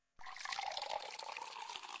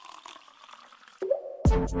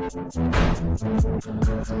I'm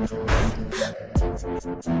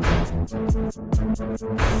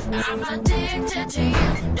addicted to you.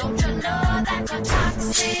 Don't you know that you're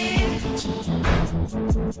toxic?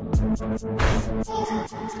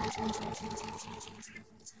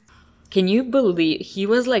 Can you believe he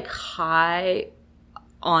was like high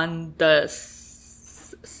on the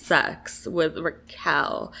sex with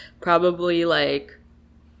Raquel? Probably like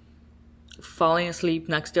falling asleep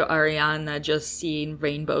next to Ariana, just seeing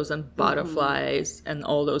rainbows and butterflies and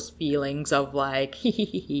all those feelings of like,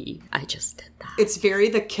 I just did that. It's very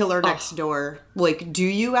The Killer Next Door. Like, do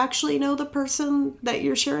you actually know the person that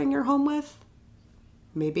you're sharing your home with?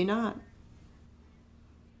 Maybe not.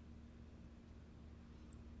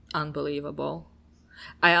 Unbelievable.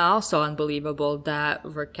 I also unbelievable that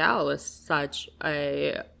Raquel is such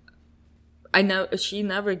a... I know she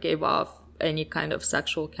never gave off any kind of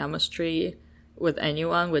sexual chemistry with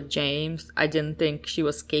anyone, with James. I didn't think she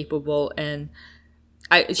was capable, and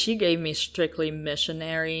she gave me Strictly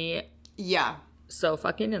Missionary. Yeah. So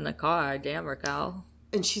fucking in the car, damn Raquel.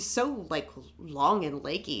 And she's so, like, long and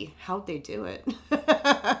leggy. How'd they do it?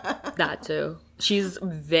 That too. She's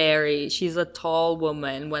a tall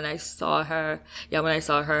woman. When I saw her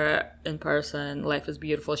in person, Life is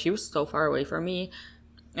Beautiful, she was so far away from me.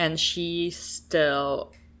 And she's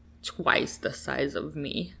still twice the size of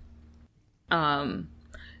me. And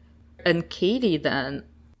Katie then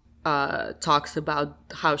talks about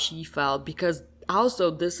how she felt, because also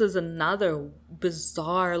this is another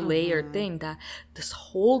bizarre layered thing, that this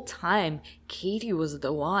whole time Katie was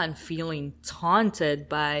the one feeling taunted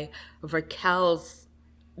by Raquel's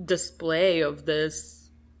display of this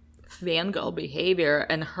fangirl behavior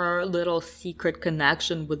and her little secret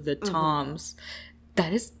connection with the Toms.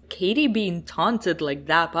 That is Katie being taunted like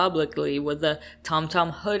that publicly with the Tom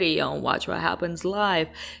hoodie on Watch What Happens Live.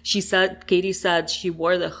 Katie said she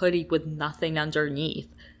wore the hoodie with nothing underneath.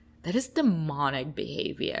 That is demonic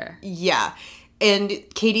behavior. Yeah. And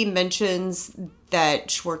Katie mentions that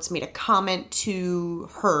Schwartz made a comment to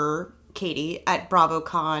her, Katie, at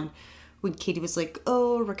BravoCon, when Katie was like,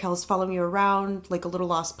 oh, Raquel's following you around like a little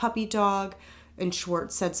lost puppy dog. And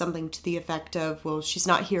Schwartz said something to the effect of, well, she's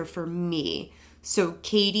not here for me. So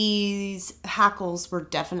Katie's hackles were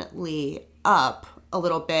definitely up a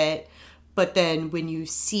little bit. But then when you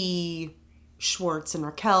see Schwartz and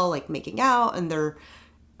Raquel like making out, and they're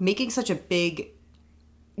making such a big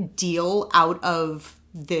deal out of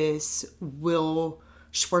this, will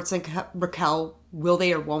Schwartz and Raquel, will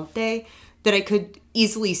they or won't they, that I could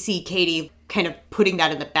easily see Katie kind of putting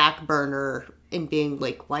that in the back burner and being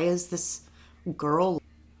like, why is this girl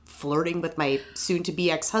flirting with my soon-to-be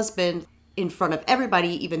ex-husband in front of everybody,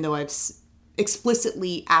 even though I've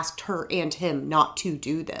explicitly asked her and him not to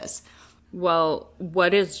do this? Well,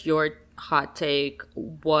 what is your hot take?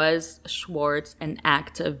 Was Schwartz an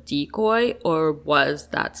active decoy, or was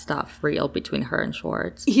that stuff real between her and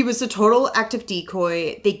Schwartz? He was a total active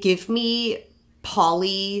decoy. They give me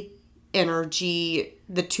Polly energy,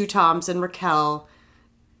 the two Toms and Raquel.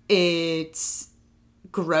 It's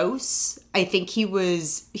gross. I think he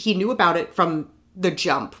knew about it from the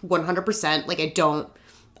jump 100%. Like, I don't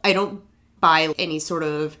buy any sort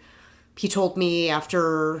of, he told me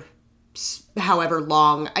after however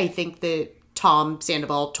long. I think that Tom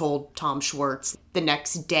Sandoval told Tom Schwartz the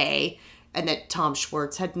next day, and that Tom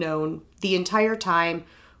Schwartz had known the entire time,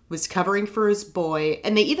 was covering for his boy.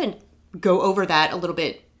 And they even go over that a little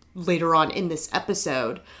bit later on in this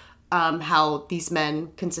episode, how these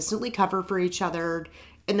men consistently cover for each other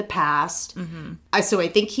in the past. So I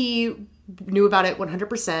think he knew about it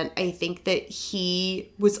 100%. I think that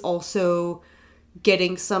he was also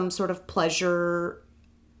getting some sort of pleasure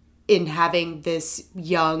in having this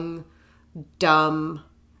young, dumb,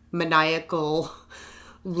 maniacal,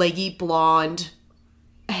 leggy blonde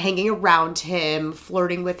hanging around him,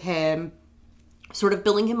 flirting with him, sort of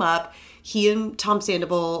building him up. He and Tom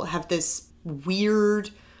Sandoval have this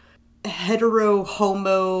weird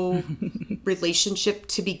hetero-homo relationship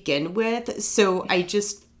to begin with. So I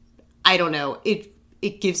don't know.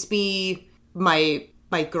 It gives me my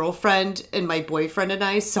girlfriend and my boyfriend and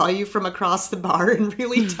I saw you from across the bar and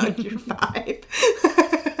really dug your vibe.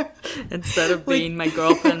 Instead of being my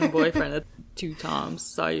girlfriend and boyfriend, two Toms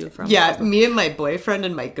saw you from... Yeah, me and my boyfriend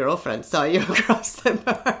and my girlfriend saw you across the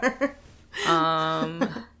bar.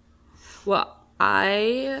 Well,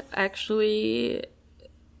 I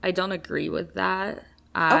don't agree with that.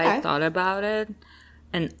 I thought about it,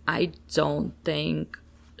 and I don't think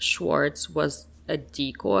Schwartz was a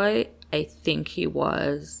decoy. I think he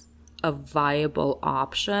was a viable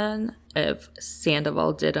option if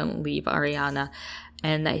Sandoval didn't leave Ariana.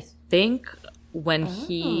 And I think when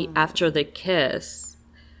after the kiss,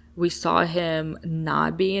 we saw him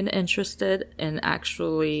not being interested in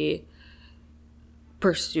actually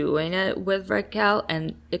pursuing it with Raquel,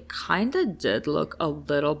 and it kind of did look a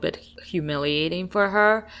little bit humiliating for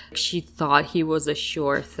her. She thought he was a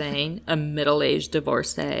sure thing. A middle-aged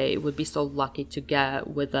divorcee would be so lucky to get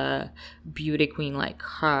with a beauty queen like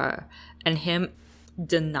her, and him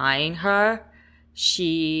denying her,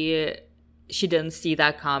 she didn't see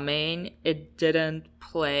that coming. It didn't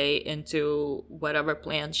play into whatever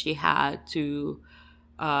plan she had to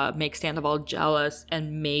make Sandoval jealous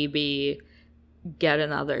and maybe get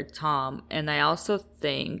another Tom. And I also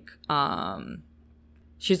think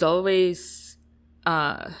she's always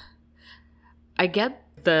I get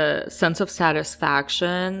the sense of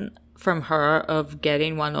satisfaction from her of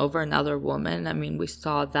getting one over another woman. I mean, we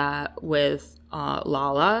saw that with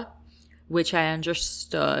Lala, which I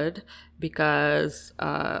understood because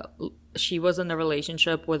she was in a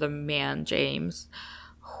relationship with a man, James,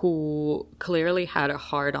 who clearly had a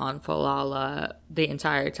hard-on for Lala the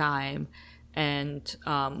entire time. And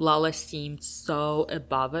Lala seemed so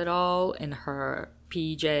above it all in her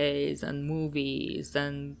PJs and movies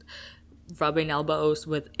and rubbing elbows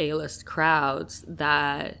with A-list crowds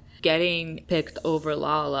that getting picked over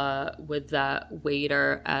Lala with that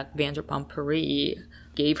waiter at Vanderpump Paris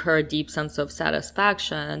gave her a deep sense of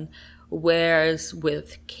satisfaction. Whereas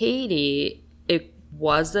with Katie, it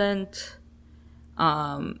wasn't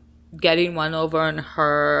getting one over on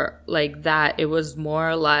her like that. It was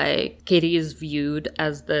more like Katie is viewed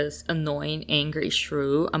as this annoying, angry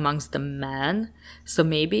shrew amongst the men. So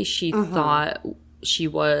maybe she thought she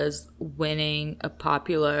was winning a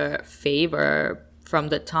popular favor from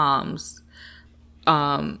the Toms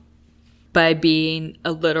by being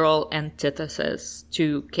a literal antithesis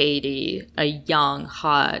to Katie, a young,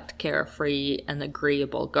 hot, carefree, and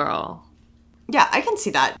agreeable girl. Yeah, I can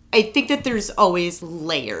see that. I think that there's always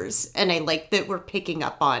layers, and I like that we're picking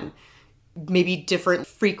up on maybe different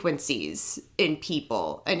frequencies in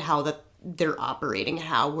people and how that they're operating,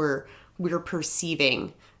 how we're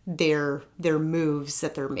perceiving their moves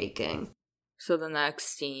that they're making. So the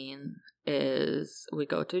next scene is we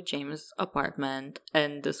go to James' apartment,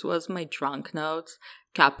 and this was my drunk notes,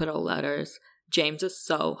 capital letters. James is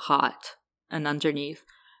so hot, and underneath,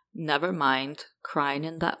 never mind, crying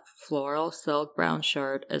in that floral silk brown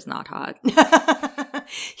shirt is not hot.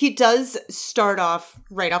 He does start off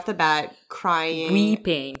right off the bat crying,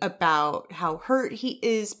 weeping about how hurt he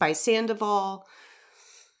is by Sandoval.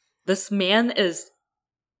 This man is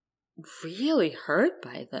really hurt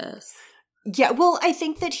by this. Yeah, well, I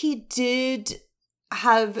think that he did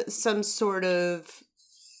have some sort of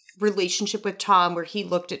relationship with Tom where he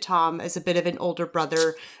looked at Tom as a bit of an older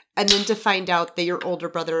brother, and then to find out that your older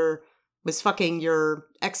brother was fucking your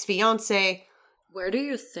ex-fiance. Where do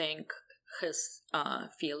you think his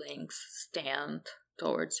feelings stand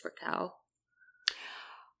towards Raquel?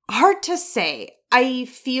 Hard to say. I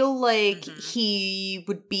feel like he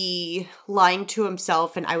would be lying to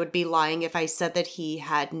himself, and I would be lying if I said that he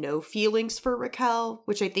had no feelings for Raquel,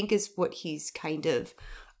 which I think is what he's kind of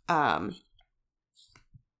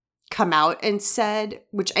come out and said,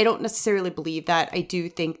 which I don't necessarily believe that. I do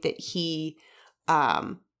think that he,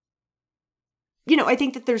 I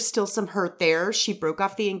think that there's still some hurt there. She broke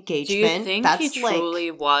off the engagement. Do you think he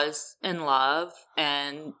truly was in love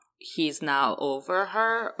and he's now over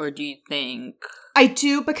her, or do you think... I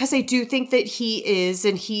do, because I do think that he is,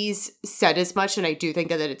 and he's said as much, and I do think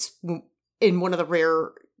that it's in one of the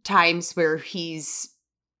rare times where he's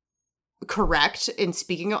correct in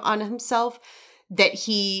speaking on himself, that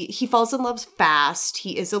he falls in love fast.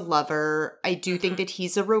 He is a lover. I do think that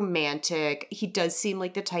he's a romantic. He does seem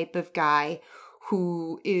like the type of guy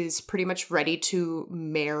who is pretty much ready to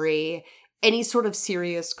marry any sort of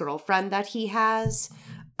serious girlfriend that he has.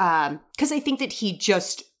 Because I think that he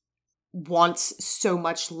just wants so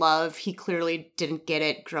much love. He clearly didn't get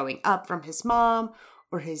it growing up from his mom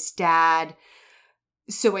or his dad.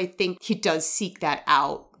 So I think he does seek that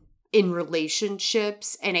out in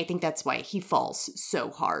relationships. And I think that's why he falls so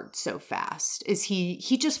hard so fast, is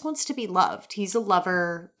he just wants to be loved. He's a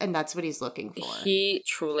lover, and that's what he's looking for. He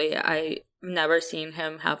truly, I've never seen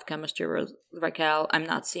him have chemistry with Raquel. I'm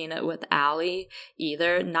not seeing it with Allie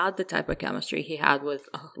either. Not the type of chemistry he had with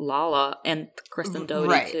Lala and Kristen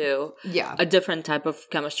Doty too. Yeah. A different type of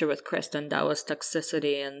chemistry with Kristen that was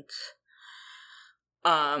toxicity and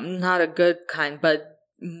not a good kind, but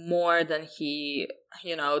more than he,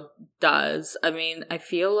 does. I mean, I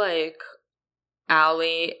feel like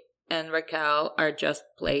Allie and Raquel are just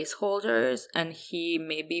placeholders, and he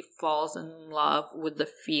maybe falls in love with the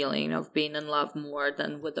feeling of being in love more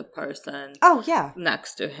than with the person Oh, yeah.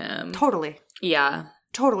 next to him. Totally. Yeah.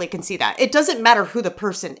 Totally can see that. It doesn't matter who the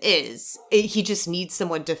person is. He just needs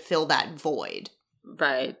someone to fill that void.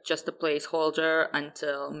 Right. Just a placeholder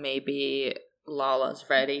until maybe Lala's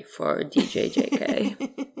ready for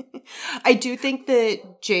DJJK. I do think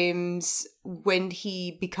that James, when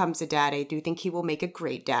he becomes a dad, I do think he will make a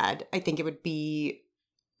great dad. I think it would be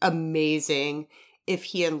amazing if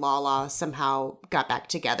he and Lala somehow got back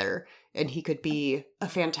together and he could be a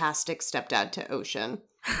fantastic stepdad to Ocean.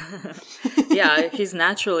 Yeah, he's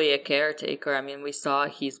naturally a caretaker. I mean, we saw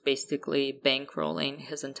he's basically bankrolling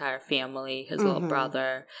his entire family, his little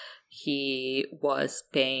brother. He was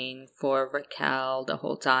paying for Raquel the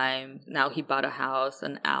whole time. Now he bought a house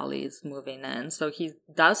and Allie's moving in. So he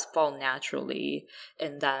does fall naturally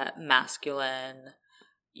in that masculine,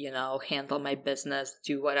 handle my business,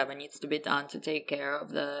 do whatever needs to be done to take care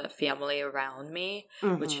of the family around me,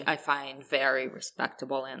 which I find very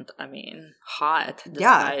respectable and, hot,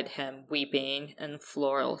 despite him weeping in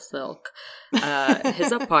floral silk.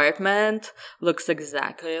 His apartment looks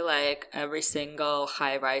exactly like every single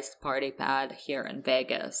high-rise party pad here in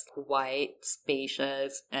Vegas. White,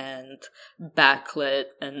 spacious, and backlit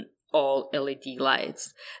and all LED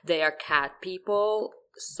lights. They are cat people,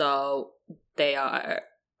 so they are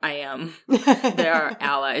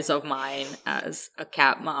allies of mine as a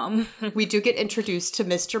cat mom. We do get introduced to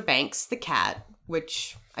Mr. Banks, the cat,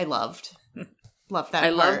 which I loved. Love that. I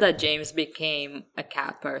love that James became a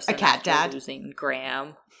cat person. A cat dad. Losing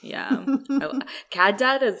Graham. Yeah. Cat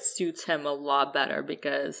dad suits him a lot better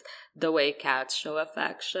because the way cats show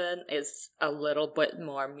affection is a little bit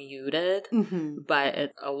more muted, but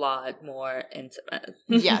it's a lot more intimate.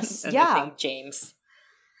 Yes. And yeah. I think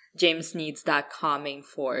James needs that calming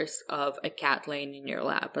force of a cat laying in your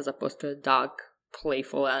lap as opposed to a dog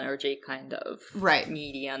playful energy, kind of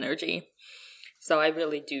needy energy. So I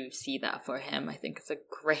really do see that for him. I think it's a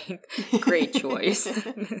great choice.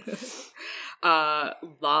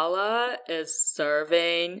 Lala is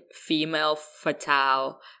serving female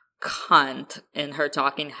fatale cunt in her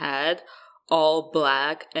talking head, all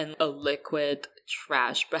black and a liquid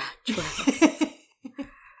trash bag dress.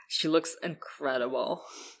 She looks incredible.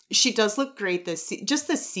 She does look great this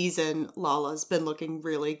season. Lala's been looking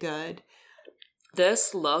really good.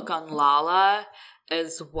 This look on Lala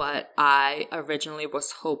is what I originally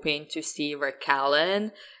was hoping to see Raquel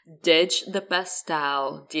in. Ditch the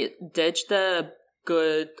pastel, ditch the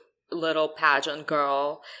good little pageant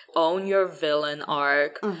girl, own your villain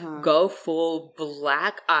arc, go full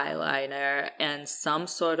black eyeliner and some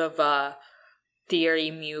sort of a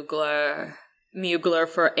Thierry Mugler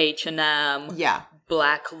for H&M. Yeah.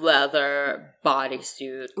 Black leather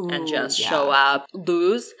bodysuit and just show up.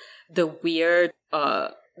 Lose the weird,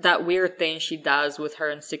 that weird thing she does with her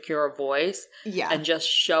insecure voice. Yeah. And just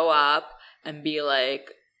show up and be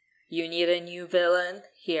like, you need a new villain?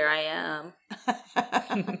 Here I am.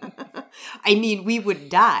 I mean, we would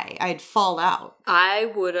die. I'd fall out. I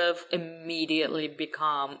would have immediately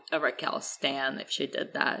become a Raquel stan if she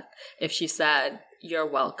did that. If she said, you're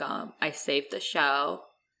welcome. I saved the show.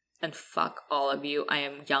 And fuck all of you. I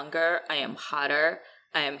am younger. I am hotter.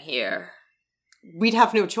 I am here. We'd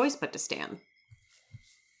have no choice but to stand.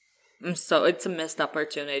 So it's a missed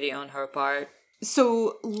opportunity on her part.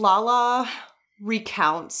 So Lala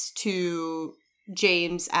recounts to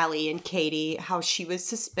James, Allie, and Katie how she was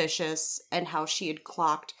suspicious and how she had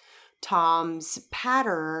clocked Tom's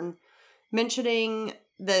pattern, mentioning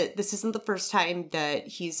that this isn't the first time that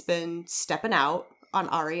he's been stepping out on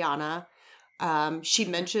Ariana. She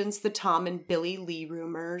mentions the Tom and Billy Lee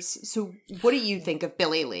rumors. So what do you think of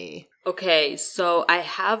Billy Lee? Okay, so I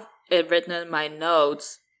have it written in my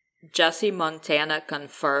notes. Jesse Montana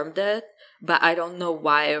confirmed it, but I don't know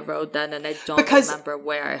why I wrote that, and I don't remember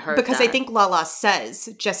where I heard that. Because I think Lala says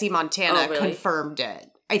Jesse Montana confirmed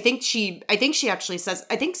it. I think she actually says,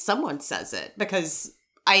 I think someone says it, because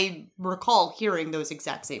I recall hearing those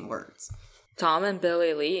exact same words. Tom and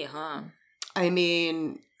Billy Lee, huh? I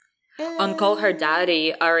mean... On Call Her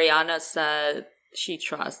Daddy, Ariana said she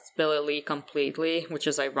trusts Billy Lee completely, which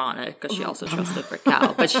is ironic because she also trusted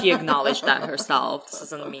Raquel, but she acknowledged that herself. This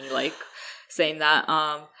isn't me saying that.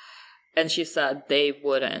 And she said they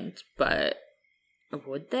wouldn't, but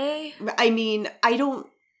would they? I mean,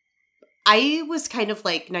 I was kind of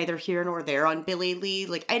neither here nor there on Billy Lee.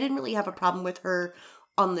 I didn't really have a problem with her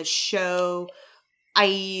on the show.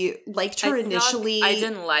 I liked her initially. I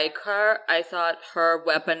didn't like her. I thought her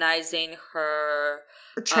weaponizing her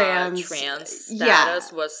trans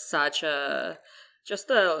status was such a Just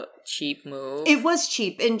a cheap move. It was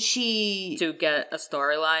cheap, and to get a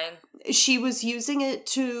storyline. she was using it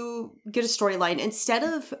to get a storyline instead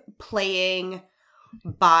of playing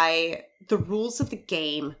by the rules of the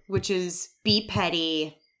game, which is be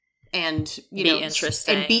petty and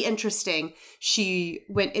be interesting. She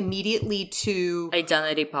went immediately to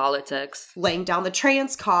identity politics, laying down the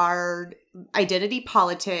trans card, identity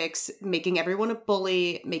politics, making everyone a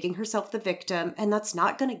bully, making herself the victim, and that's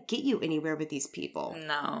not going to get you anywhere with these people.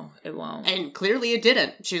 No, it won't. And clearly it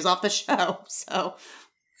didn't. She was off the show, so.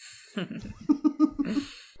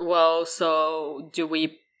 Well, so do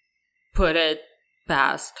we put it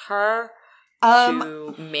past her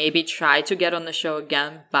to maybe try to get on the show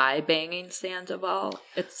again by banging Sandoval?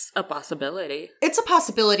 It's a possibility. It's a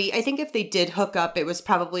possibility. I think if they did hook up, it was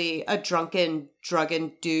probably a drunken,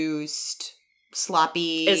 drug-induced,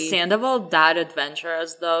 sloppy... Is Sandoval that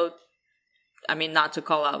adventurous, though? I mean, not to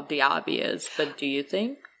call out the obvious, but do you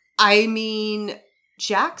think? I mean,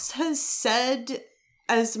 Jax has said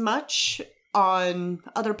as much on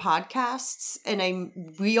other podcasts,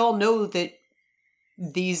 and we all know that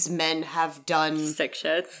these men have done sick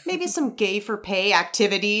shit. Maybe some gay for pay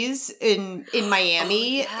activities in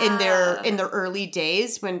Miami in their early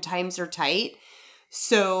days when times are tight.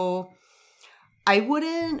 So I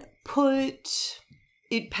wouldn't put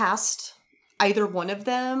it past either one of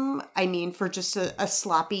them. I mean, for just a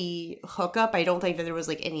sloppy hookup, I don't think that there was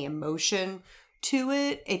like any emotion to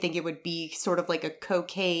it. I think it would be sort of like a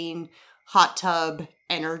cocaine hot tub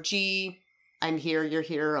energy. I'm here, you're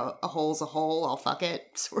here, a hole's a hole, I'll fuck it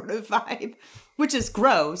sort of vibe. Which is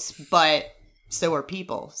gross, but so are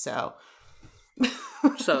people, so.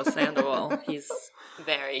 So Sandoval, he's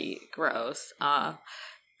very gross. I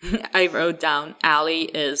wrote down,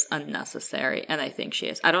 Allie is unnecessary, and I think she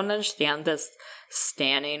is. I don't understand this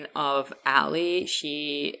standing of Allie.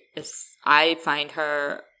 I find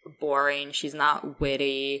her boring. She's not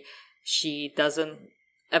witty. She doesn't...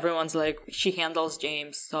 Everyone's like, she handles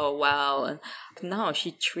James so well. And no,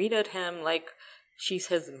 she treated him like she's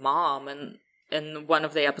his mom. And in one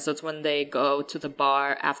of the episodes when they go to the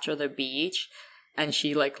bar after the beach, and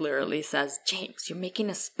she like literally says, James, you're making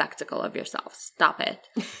a spectacle of yourself. Stop it.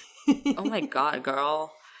 Oh my God,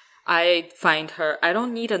 girl. I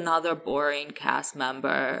don't need another boring cast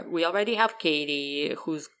member. We already have Katie,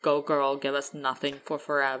 who's Go Girl, give us nothing for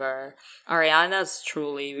forever. Ariana's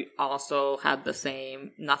truly also had the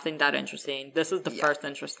same, nothing that interesting. This is the first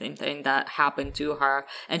interesting thing that happened to her,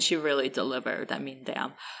 and she really delivered. I mean,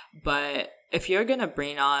 damn. But if you're gonna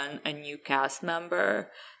bring on a new cast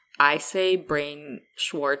member, I say bring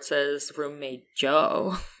Schwartz's roommate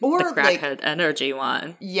Joe, or the crackhead energy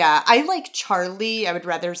one. Yeah, I like Charlie. I would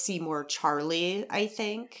rather see more Charlie, I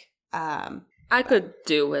think. I could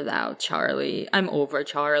do without Charlie. I'm over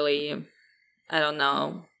Charlie. I don't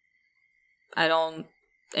know. I don't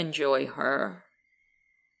enjoy her.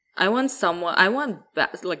 I want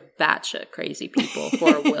batshit crazy people who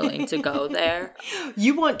are willing to go there.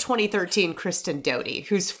 You want 2013 Kristen Doty,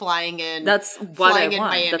 who's flying in. That's what I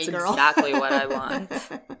want. Miami, that's girl. exactly what I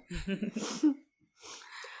want.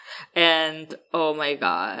 And oh my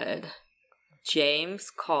God,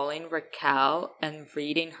 James calling Raquel and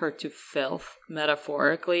reading her to filth,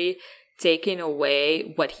 metaphorically, taking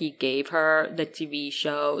away what he gave her, the TV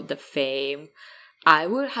show, the fame. I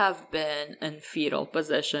would have been in fetal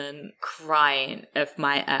position crying if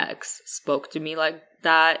my ex spoke to me like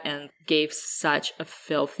that and gave such a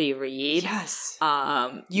filthy read. Yes.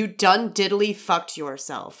 You done diddly fucked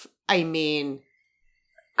yourself. I mean,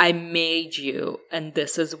 I made you, and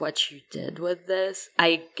this is what you did with this.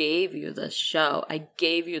 I gave you this show. I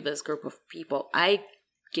gave you this group of people. I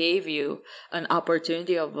gave you an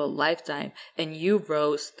opportunity of a lifetime, and you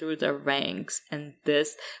rose through the ranks, and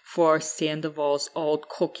this, for Sandoval's old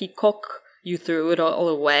cookie cook, you threw it all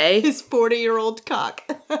away. His 40-year-old cock.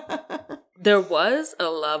 There was a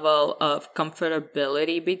level of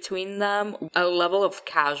comfortability between them, a level of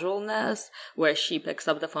casualness, where she picks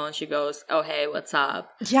up the phone, she goes, oh, hey, what's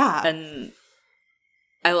up? Yeah. And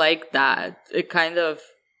I like that. It kind of,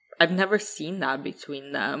 I've never seen that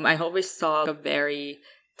between them. I always saw a very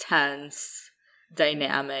tense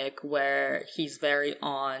dynamic where he's very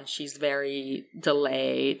on, she's very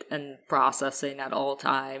delayed and processing at all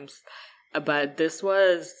times. But this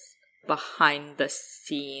was behind the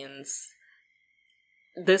scenes.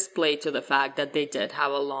 This played to the fact that they did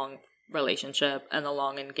have a long relationship and a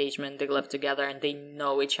long engagement. They live together and they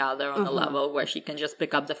know each other on a level where she can just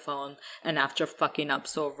pick up the phone and after fucking up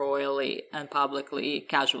so royally and publicly,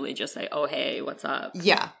 casually just say, oh, hey, what's up?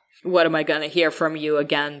 Yeah. What am I gonna hear from you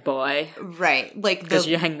again, boy? Right. Like, because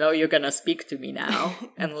I know you're gonna speak to me now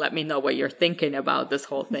and let me know what you're thinking about this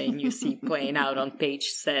whole thing you see playing out on page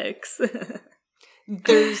 6.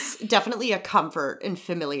 There's definitely a comfort and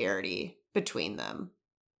familiarity between them.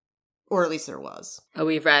 Or at least there was. Are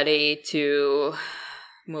we ready to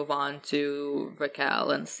move on to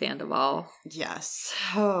Raquel and Sandoval? Yes.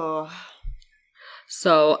 Oh.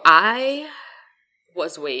 So I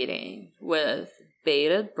was waiting with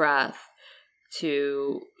bated breath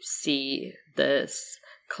to see this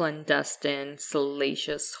clandestine,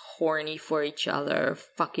 salacious, horny for each other,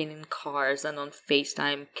 fucking in cars and on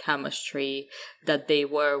FaceTime chemistry that they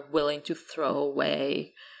were willing to throw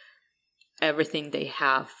away everything they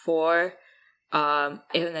have for.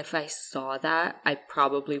 Even if I saw that, I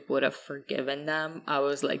probably would have forgiven them. I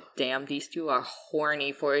was like, damn, these two are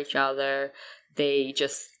horny for each other. They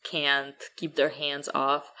just can't keep their hands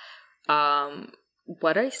off.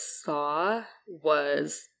 What I saw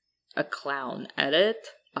was a clown edit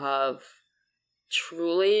of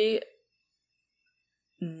truly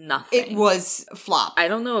nothing. It was flop. I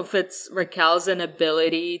don't know if it's Raquel's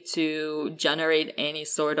inability to generate any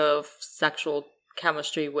sort of sexual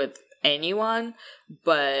chemistry with anyone,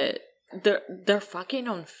 but they're fucking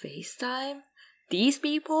on FaceTime. These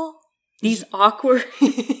people, these awkward.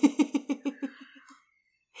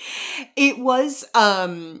 It was,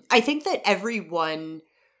 I think that everyone,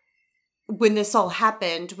 when this all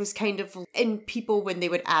happened, was kind of, and people, when they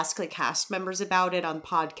would ask like cast members about it on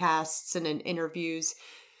podcasts and in interviews,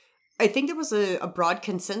 I think there was a broad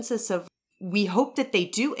consensus of, we hope that they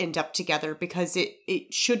do end up together because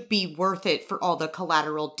it should be worth it for all the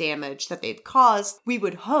collateral damage that they've caused. We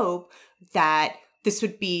would hope that this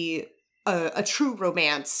would be a true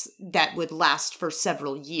romance that would last for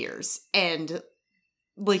several years. And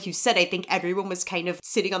like you said, I think everyone was kind of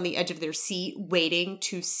sitting on the edge of their seat, waiting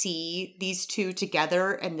to see these two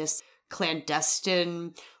together and this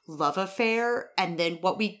clandestine love affair. And then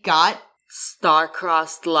what we got,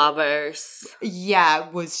 star-crossed lovers. Yeah,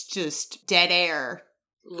 was just dead air.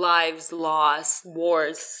 Lives lost,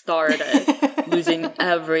 wars started, losing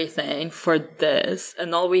everything for this.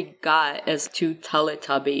 And all we got is two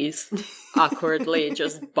Teletubbies awkwardly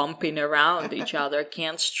just bumping around each other,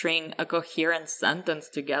 can't string a coherent sentence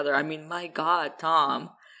together. I mean, my God,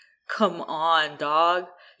 Tom, come on, dog.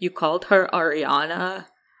 You called her Ariana?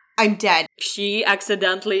 I'm dead. She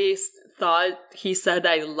accidentally thought he said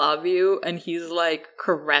I love you, and he's like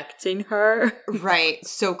correcting her. Right,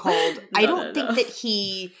 so cold. I don't think that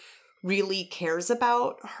he really cares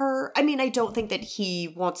about her. I mean, I don't think that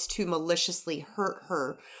he wants to maliciously hurt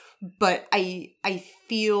her, but I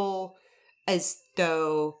feel as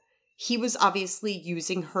though he was obviously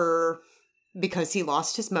using her because he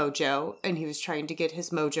lost his mojo, and he was trying to get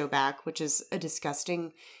his mojo back, which is a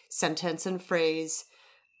disgusting sentence and phrase.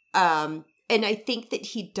 And I think that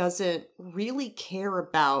he doesn't really care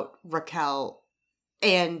about Raquel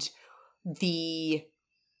and the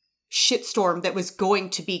shitstorm that was going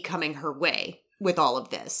to be coming her way with all of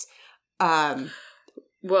this.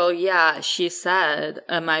 Well, yeah, she said,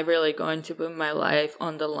 am I really going to put my life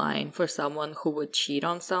on the line for someone who would cheat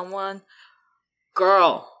on someone?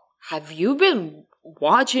 Girl, have you been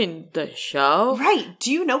watching the show? Right.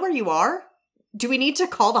 Do you know where you are? Do we need to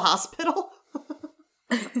call the hospital?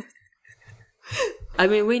 I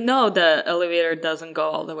mean, we know the elevator doesn't go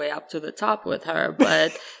all the way up to the top with her,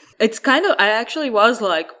 but it's kind of, I actually was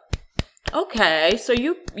like, okay, so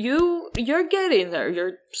you're getting there.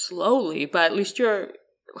 You're slowly, but at least you're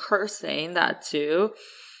her saying that too.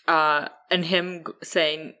 And him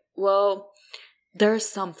saying, well, there's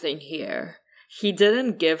something here. He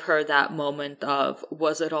didn't give her that moment of,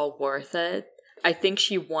 was it all worth it? I think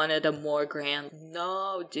she wanted a more grand,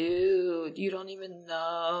 no, dude, you don't even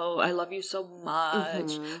know. I love you so much.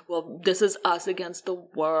 Mm-hmm. Well, this is us against the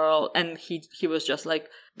world. And he was just like,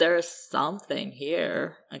 there's something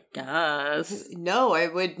here, I guess. No, I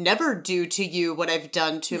would never do to you what I've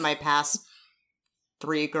done to my past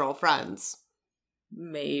 3 girlfriends.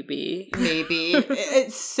 Maybe.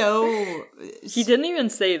 It's so... He didn't even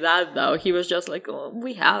say that, though. He was just like, oh,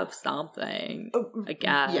 we have something, I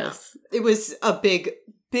guess. Yeah. It was a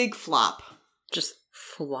big flop. Just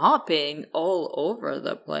flopping all over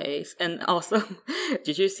the place. And also,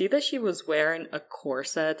 did you see that she was wearing a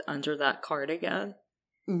corset under that cardigan?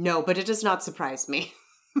 No, but it does not surprise me.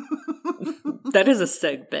 That is a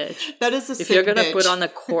sick bitch. That is a sick bitch. If you're gonna put on a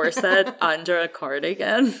corset under a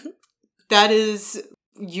cardigan... That is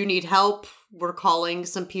you need help. We're calling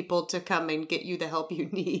some people to come and get you the help you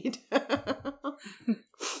need.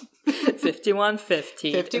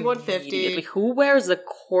 5150. 5150. Who wears a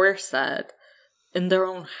corset in their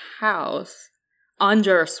own house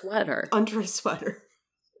under a sweater? Under a sweater.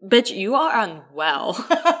 Bitch, you are unwell.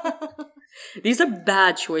 These are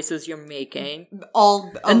bad choices you're making.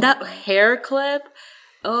 And that hair clip,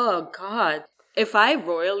 oh God. If I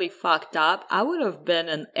royally fucked up, I would have been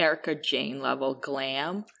an Erica Jane level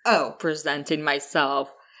glam. Oh. Presenting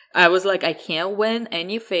myself. I was like, I can't win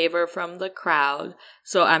any favor from the crowd,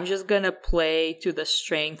 so I'm just gonna play to the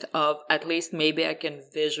strength of at least maybe I can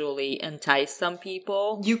visually entice some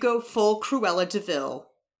people. You go full Cruella de Vil.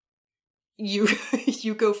 You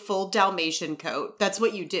go full Dalmatian coat. That's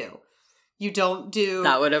what you do. You don't do...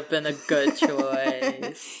 That would have been a good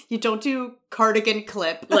choice. You don't do cardigan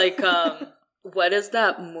clip. Like, what is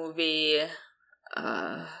that movie?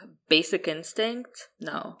 Basic Instinct?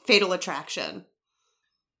 No. Fatal Attraction.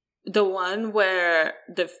 The one where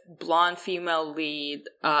the blonde female lead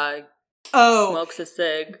smokes a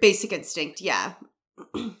cig. Basic Instinct, yeah.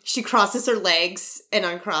 She crosses her legs and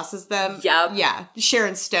uncrosses them. Yep. Yeah.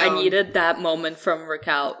 Sharon Stone. I needed that moment from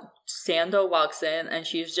Raquel. Sando walks in and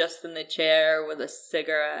she's just in the chair with a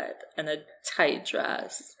cigarette and a tight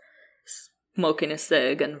dress, smoking a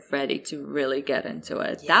cig and ready to really get into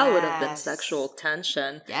it. Yes. That would have been sexual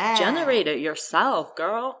tension. Yeah. Generate it yourself,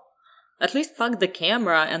 girl. At least fuck the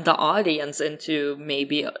camera and the audience into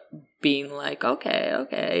maybe being like,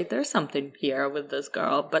 okay, there's something here with this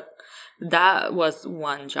girl. But that was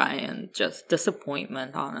one giant just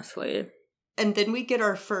disappointment, honestly. And then we get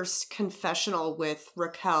our first confessional with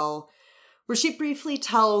Raquel, where she briefly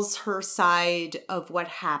tells her side of what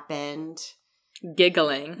happened.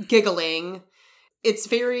 Giggling. It's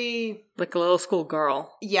very... like a little school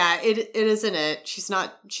girl. Yeah, it isn't it. She's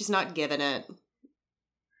not giving it.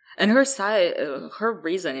 And her side, her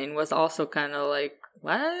reasoning was also kind of like,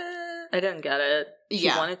 what? I didn't get it. She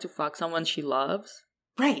wanted to fuck someone she loves.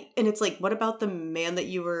 Right. And it's like, what about the man that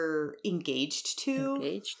you were engaged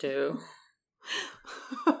to?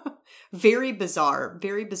 Very bizarre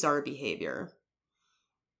behavior.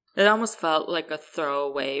 It almost felt like a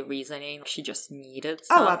throwaway reasoning. She just needed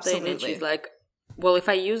something. Oh, absolutely. And she's like, well, if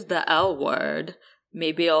I use the L word,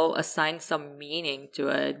 maybe I'll assign some meaning to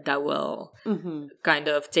it that will kind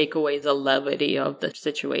of take away the levity of the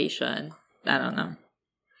situation. I don't know.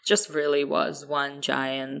 Just really was one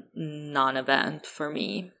giant non-event for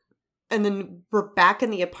me. And then we're back in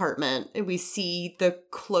the apartment and we see the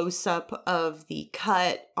close-up of the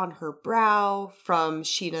cut on her brow from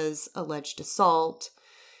Sheena's alleged assault.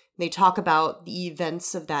 They talk about the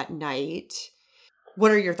events of that night.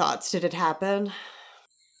 What are your thoughts? Did it happen?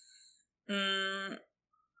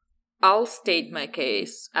 I'll state my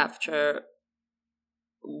case after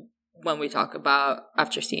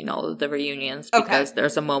seeing all of the reunions, because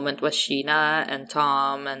there's a moment with Sheena and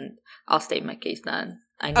Tom, and I'll state my case then.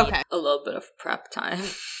 I need a little bit of prep time.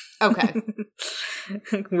 Okay.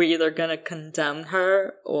 We're either gonna condemn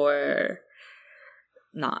her or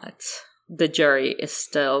not. The jury is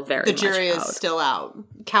still very much out. The jury is still out.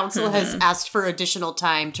 Counsel has asked for additional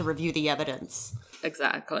time to review the evidence.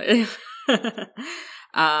 Exactly.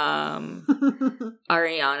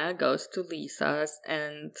 Ariana goes to Lisa's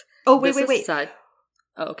and... Oh, wait.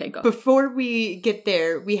 Okay, go. Before we get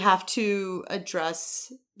there, we have to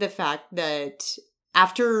address the fact that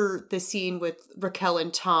after the scene with Raquel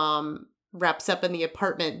and Tom wraps up in the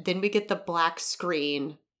apartment, then we get the black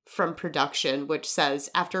screen from production, which says,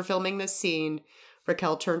 after filming this scene,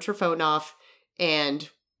 Raquel turned her phone off and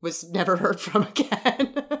was never heard from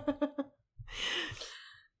again.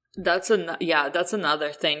 That's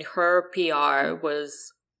another thing. Her PR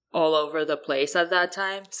was all over the place at that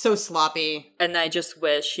time. So sloppy. And I just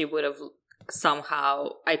wish she would have somehow,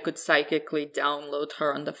 I could psychically download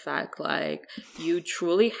her on the fact, like, you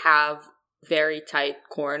truly have very tight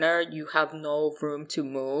corner. You have no room to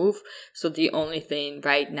move. So the only thing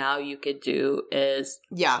right now you could do is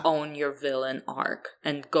own your villain arc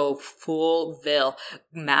and go full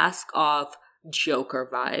mask off Joker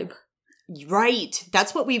vibe. Right.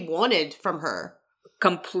 That's what we wanted from her.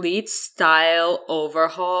 Complete style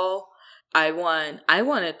overhaul. I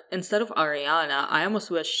wanted, instead of Ariana, I almost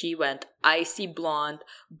wish she went icy blonde,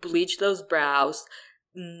 bleach those brows,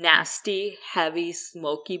 nasty, heavy,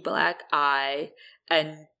 smoky black eye,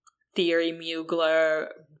 and Thierry Mugler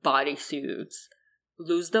bodysuits.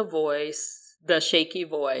 Lose the voice, the shaky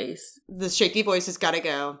voice. The shaky voice has got to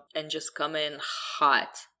go. And just come in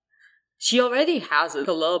hot. She already has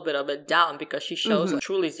a little bit of it down because she shows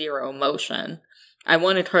truly zero emotion I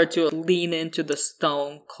wanted her to lean into the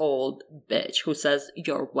stone cold bitch who says,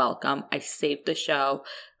 "You're welcome. I saved the show.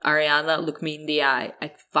 Ariana, look me in the eye.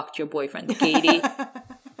 I fucked your boyfriend. Katie,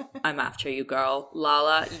 I'm after you, girl.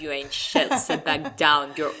 Lala, you ain't shit. Sit back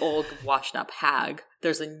down, you're old, washed up hag.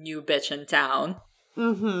 There's a new bitch in town."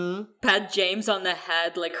 Mm-hmm. Pat James on the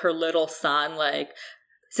head like her little son, like,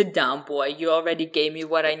 "Sit down, boy. You already gave me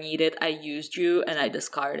what I needed. I used you and I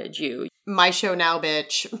discarded you. My show now,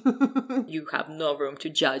 bitch. You have no room to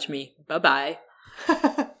judge me. Bye-bye."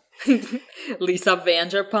 Lisa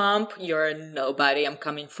Vanderpump, you're a nobody. I'm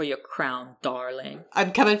coming for your crown, darling.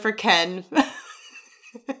 I'm coming for Ken.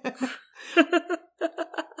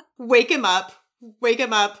 Wake him up. Wake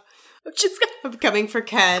him up. I'm coming for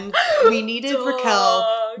Ken. We needed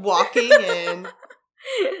Raquel walking in.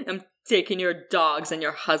 I'm taking your dogs and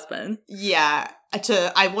your husband. Yeah.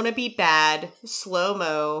 I want to be bad.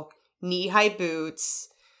 Slow-mo. Knee-high boots.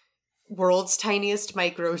 World's tiniest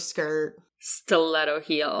micro skirt. Stiletto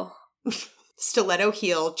heel. Stiletto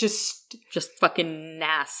heel. Just fucking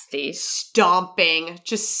nasty. Stomping.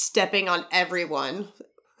 Just stepping on everyone.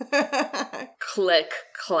 Click,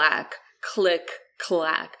 clack, click,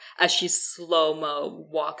 clack. As she slow-mo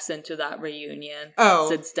walks into that reunion. Oh.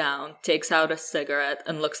 Sits down, takes out a cigarette,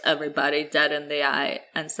 and looks everybody dead in the eye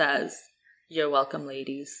and says, "You're welcome,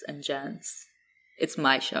 ladies and gents. It's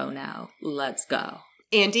my show now. Let's go."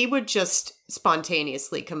 Andy would just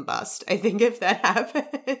spontaneously combust, I think, if that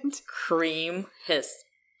happened. Cream his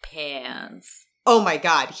pants. Oh my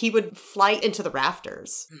god, he would fly into the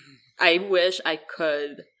rafters. I wish I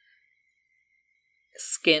could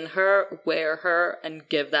skin her, wear her, and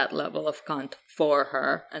give that level of cunt for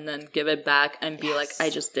her, and then give it back and be like, "I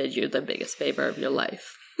just did you the biggest favor of your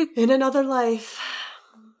life." In another life.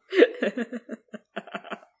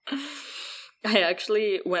 I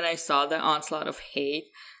actually, when I saw the onslaught of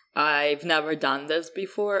hate, I've never done this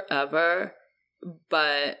before, ever,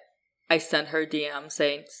 but I sent her DM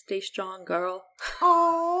saying, "Stay strong, girl."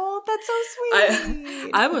 Oh, that's so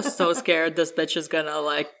sweet. I was so scared this bitch is gonna,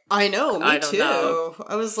 like... I know, me too. Know.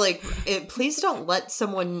 I was like, please don't let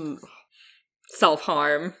someone...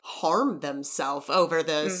 self-harm. Harm themselves over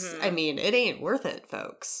this. Mm-hmm. I mean, it ain't worth it,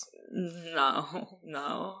 folks. No.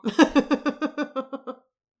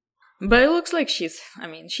 But it looks like she's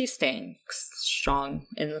staying strong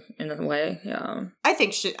in a way, yeah. I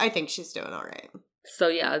think she's doing all right. So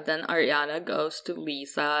yeah, then Ariana goes to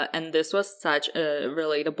Lisa, and this was such a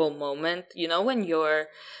relatable moment. You know when you're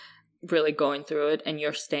really going through it and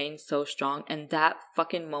you're staying so strong, and that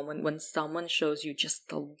fucking moment when someone shows you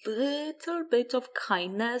just a little bit of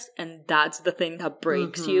kindness, and that's the thing that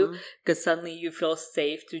breaks you, because suddenly you feel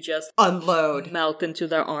safe to just unload, melt into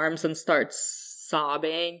their arms and start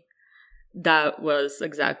sobbing. That was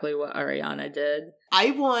exactly what Ariana did.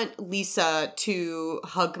 I want Lisa to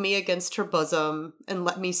hug me against her bosom and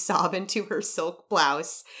let me sob into her silk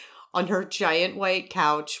blouse on her giant white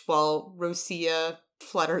couch while Rosia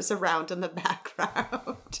flutters around in the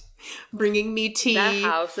background, bringing me tea. That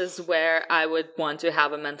house is where I would want to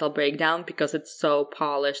have a mental breakdown because it's so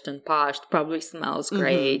polished and posh. Probably smells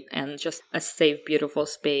great and just a safe, beautiful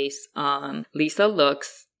space. Lisa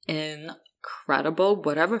looks incredible.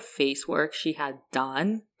 Whatever face work she had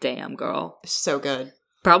done, damn girl, so good.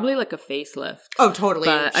 Probably like a facelift. Oh, totally.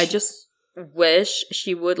 But I just wish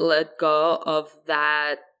she would let go of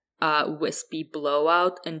that wispy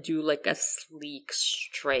blowout and do like a sleek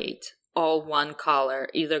straight, all one color.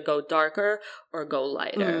 Either go darker or go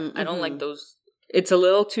lighter. I don't like those. It's a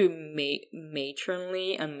little too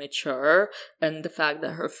matronly and mature, and the fact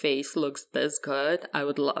that her face looks this good, I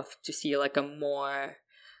would love to see like a more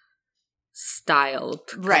styled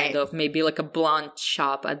kind of, maybe like a blonde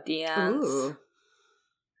chop at the end. Ooh.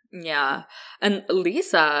 Yeah. And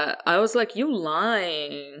Lisa, I was like, you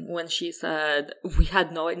lying when she said we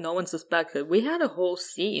had no one suspected. We had a whole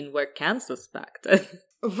scene where Ken suspected.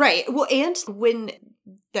 Right. Well, and when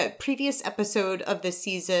the previous episode of the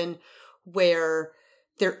season where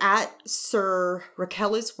they're at Sir,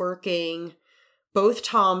 Raquel is working, both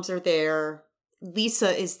Toms are there,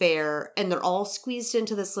 Lisa is there, and they're all squeezed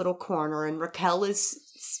into this little corner, and Raquel is,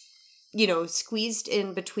 squeezed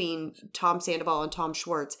in between Tom Sandoval and Tom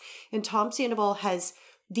Schwartz. And Tom Sandoval has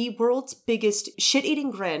the world's biggest shit-eating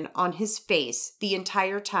grin on his face the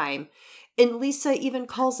entire time. And Lisa even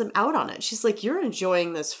calls him out on it. She's like, "You're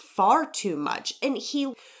enjoying this far too much." And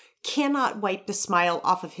he cannot wipe the smile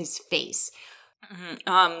off of his face.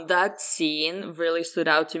 That scene really stood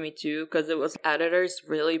out to me too, because it was editors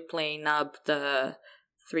really playing up the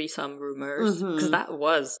threesome rumors, because that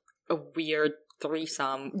was a weird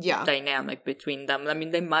threesome Yeah. dynamic between them. I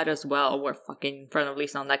mean, they might as well were fucking in front of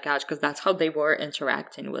Lisa on that couch because that's how they were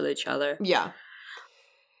interacting with each other. Yeah.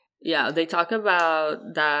 Yeah, they talk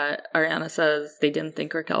about that Ariana says they didn't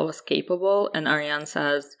think Raquel was capable, and Ariana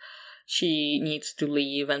says she needs to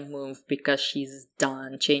leave and move because she's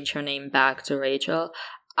done, change her name back to Rachel.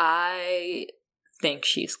 I think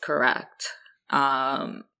she's correct.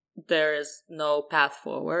 There is no path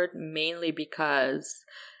forward, mainly because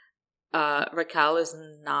Raquel is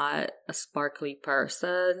not a sparkly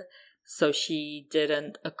person, so she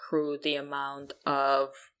didn't accrue the amount of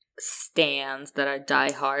stans that are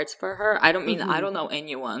diehards for her. I don't mean, I don't know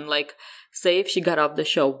anyone. Like, say if she got off the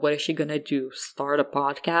show, what is she gonna do? Start a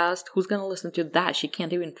podcast? Who's gonna listen to that? She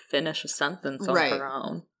can't even finish a sentence on her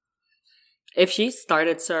own. If she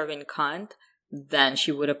started serving cunt, then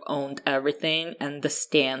she would have owned everything and the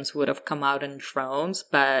stans would have come out in drones.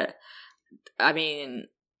 But, I mean,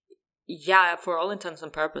 yeah, for all intents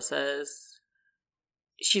and purposes,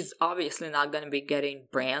 she's obviously not going to be getting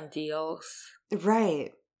brand deals.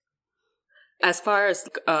 Right. As far as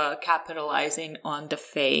capitalizing on the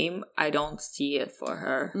fame, I don't see it for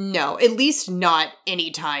her. No, at least not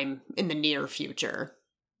anytime in the near future.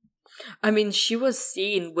 I mean, she was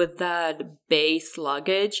seen with that Base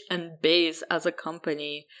luggage, and Base as a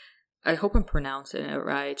company, I hope I'm pronouncing it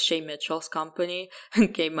right, Shay Mitchell's company,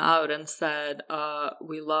 came out and said,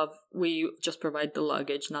 we just provide the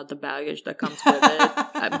luggage, not the baggage that comes with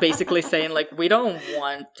it. Basically saying, like, we don't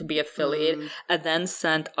want to be affiliated, and then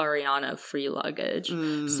sent Ariana free luggage.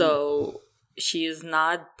 So she is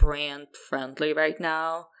not brand friendly right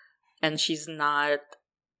now, and she's not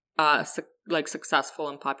successful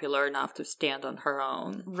and popular enough to stand on her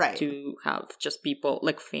own, right? To have just people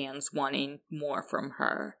like fans wanting more from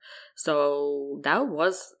her. So that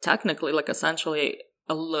was technically, like, essentially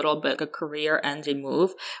a little bit a career-ending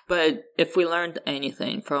move. But if we learned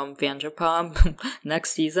anything from Vanderpump,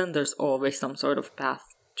 next season there's always some sort of path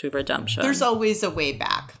to redemption. There's always a way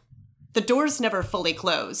back. The door's never fully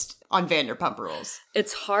closed on Vanderpump Rules.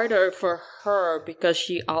 It's harder for her because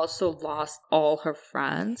she also lost all her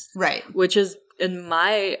friends. Right. Which is, in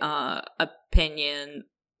my opinion,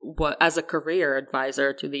 as a career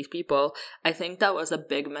advisor to these people, I think that was a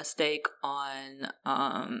big mistake on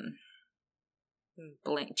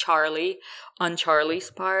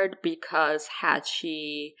Charlie's part, because had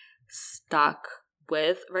she stuck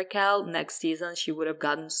with Raquel next season, she would have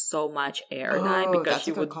gotten so much airtime because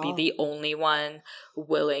she would be the only one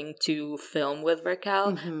willing to film with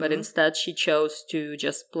Raquel. But instead, she chose to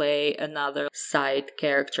just play another side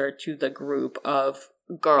character to the group of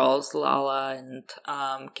girls, Lala and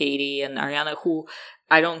Katie and Ariana, who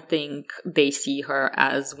I don't think they see her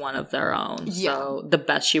as one of their own. Yeah. So the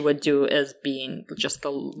best she would do is being just a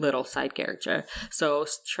little side character. So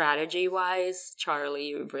strategy-wise,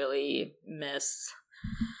 Charlie really misfired.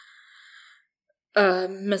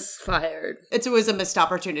 It was a missed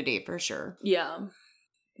opportunity for sure. Yeah.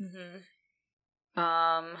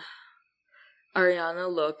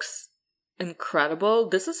 Ariana looks incredible.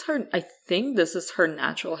 I think this is her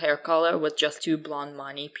natural hair color with just 2 blonde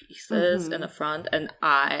money pieces in the front, and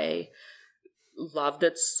I loved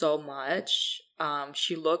it so much.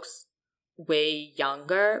 She looks way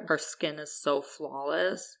younger. Her skin is so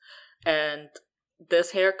flawless, and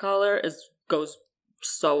this hair color goes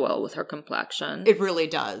so well with her complexion. It really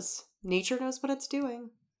does. Nature knows what it's doing.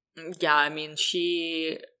 Yeah, I mean,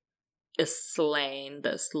 she is slaying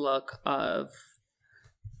this look of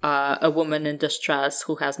a woman in distress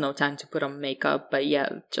who has no time to put on makeup, but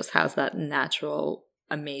yet just has that natural,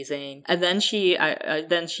 amazing. And then she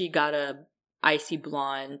got a icy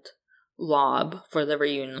blonde lob for the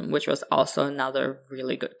reunion, which was also another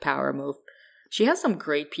really good power move. She has some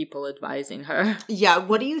great people advising her. Yeah,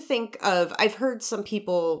 what do you think of... I've heard some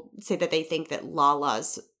people say that they think that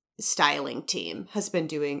Lala's styling team has been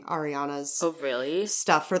doing Ariana's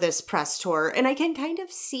stuff for this press tour, and I can kind of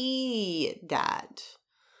see that.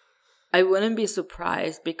 I wouldn't be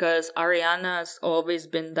surprised, because Ariana's always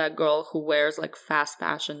been that girl who wears like fast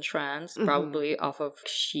fashion trends, probably off of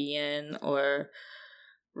Shein or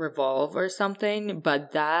Revolve or something,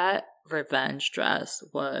 but that revenge dress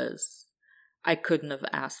was... I couldn't have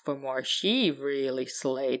asked for more. She really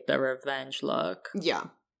slayed the revenge look. Yeah.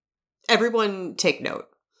 Everyone take note.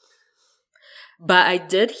 But I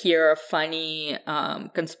did hear a funny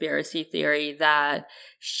conspiracy theory that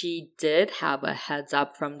she did have a heads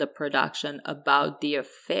up from the production about the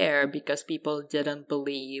affair, because people didn't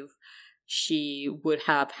believe she would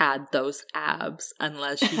have had those abs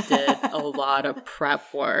unless she did a lot of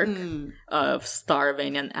prep work of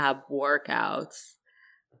starving and ab workouts.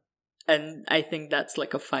 And I think that's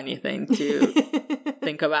like a funny thing to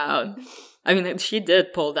think about. I mean, she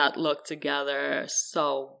did pull that look together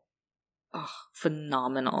so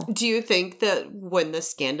phenomenal. Do you think that when the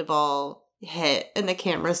SCANDOVAL hit and the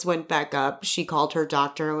cameras went back up, she called her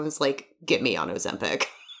doctor and was like, get me on Ozempic?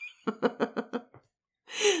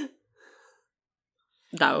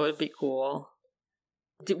 That would be cool.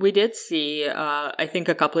 We did see, I think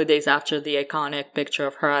a couple of days after the iconic picture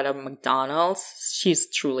of her at a McDonald's, she's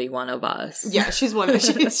truly one of us. Yeah, she's one of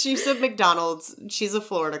she's a McDonald's. She's a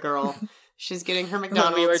Florida girl. She's getting her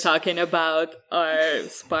McDonald's. When we were talking about our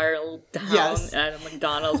spiral down at a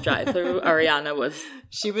McDonald's drive-thru, Ariana was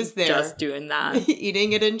there. Just doing that.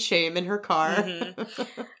 Eating it in shame in her car.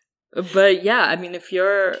 Mm-hmm. But yeah, I mean, if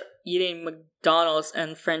you're eating McDonald's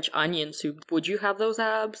and French onion soup, would you have those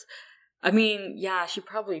abs? I mean, yeah, she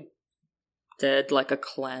probably did like a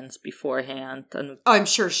cleanse beforehand. And I'm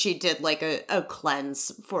sure she did like a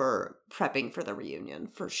cleanse for prepping for the reunion,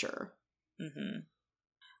 for sure. Mm-hmm.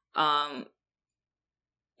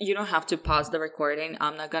 You don't have to pause the recording.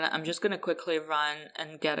 I'm just gonna quickly run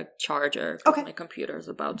and get a charger because my computer's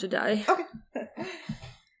about to die. Okay.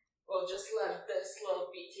 We'll just let this little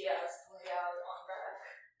BTS play out on back.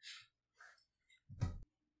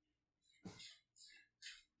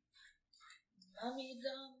 Mommy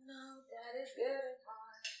don't know that it's good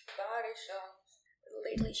on body show.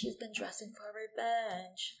 Lately she's been dressing for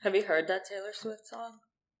revenge. Have you heard that Taylor Swift song?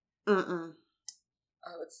 Mm-mm.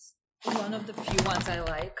 Oh, it's one of the few ones I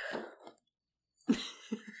like.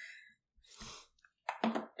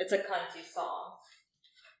 It's a cunty song.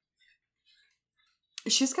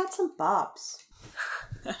 She's got some bops.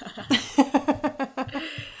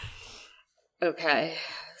 Okay,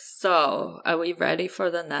 so are we ready for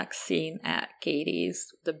the next scene at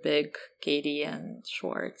Katie's? The big Katie and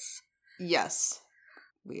Schwartz. Yes,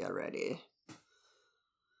 we are ready.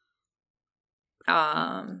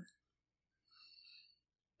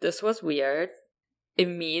 This was weird.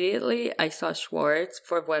 Immediately, I saw Schwartz.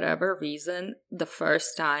 For whatever reason, the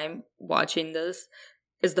first time watching this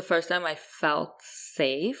is the first time I felt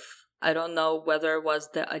safe. I don't know whether it was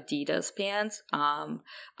the Adidas pants.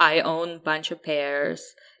 I own a bunch of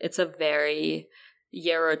pairs. It's a very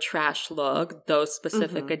Euro trash look, those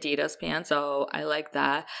specific Adidas pants. So I like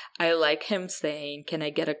that. I like him saying, "Can I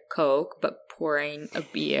get a Coke?" but pouring a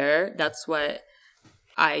beer. That's what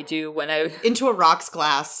I do when I... Into a rocks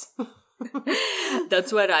glass.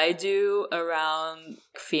 That's what I do around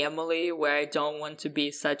family where I don't want to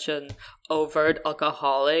be such an overt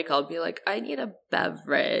alcoholic. I'll be like, I need a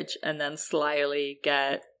beverage, and then slyly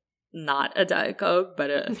get not a Diet Coke,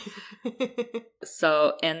 but a...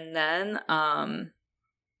 So, and then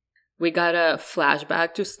we got a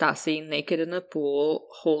flashback to Stassi naked in the pool.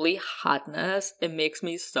 Holy hotness. It makes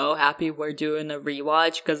me so happy we're doing a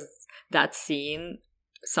rewatch because that scene,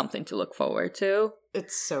 something to look forward to.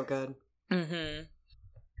 It's so good. Mm-hmm.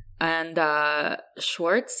 And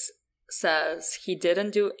Schwartz says he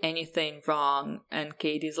didn't do anything wrong, and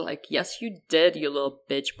Katie's like, "Yes, you did, you little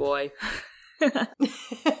bitch boy."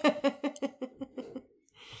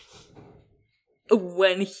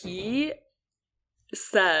 When he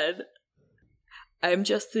said, "I'm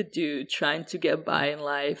just a dude trying to get by in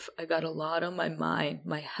life. I got a lot on my mind,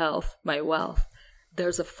 my health, my wealth.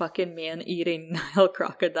 There's a fucking man eating Nile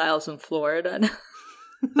crocodiles in Florida."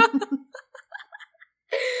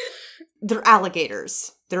 They're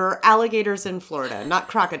alligators. There are alligators in Florida, not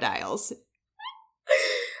crocodiles.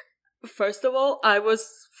 First of all, I was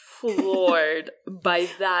floored by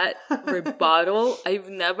that rebuttal. I've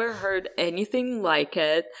never heard anything like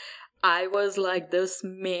it. I was like, this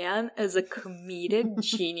man is a comedic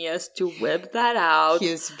genius to whip that out. He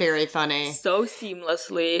is very funny. So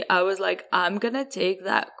seamlessly. I was like, I'm gonna take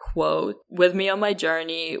that quote with me on my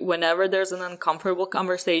journey. Whenever there's an uncomfortable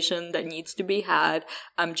conversation that needs to be had,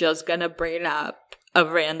 I'm just gonna bring up a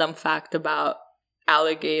random fact about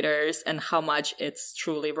alligators and how much it's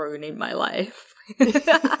truly ruining my life.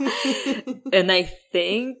 And I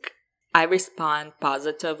think I respond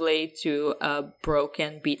positively to a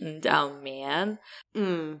broken, beaten down man.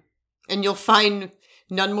 And you'll find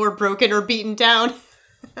none more broken or beaten down.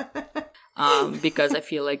 Because I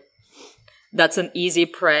feel like that's an easy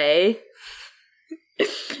prey.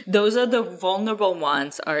 Those are the vulnerable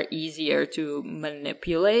ones are easier to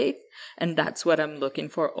manipulate. And that's what I'm looking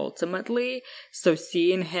for ultimately. So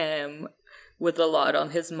seeing him with a lot on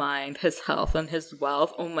his mind, his health and his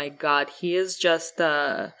wealth, oh my God, he is just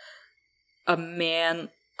a man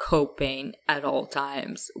coping at all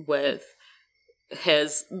times with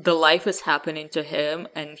the life is happening to him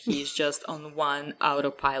and he's just on one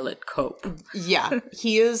autopilot cope. Yeah,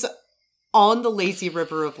 he is on the lazy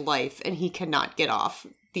river of life, and he cannot get off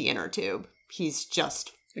the inner tube. He's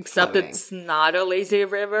just Except floating. it's not a lazy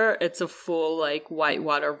river. It's a full, like,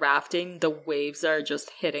 whitewater rafting. The waves are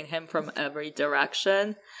just hitting him from every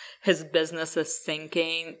direction. His business is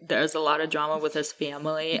sinking. There's a lot of drama with his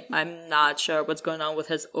family. I'm not sure what's going on with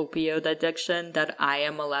his opioid addiction that I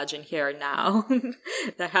am alleging here now.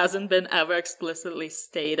 That hasn't been ever explicitly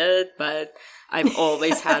stated, but I've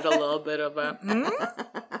always had a little bit of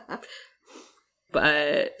a...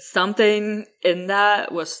 But something in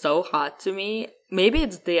that was so hot to me. Maybe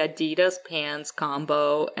it's the Adidas pants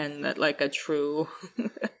combo and like a true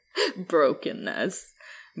brokenness.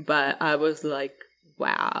 But I was like,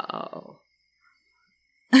 wow.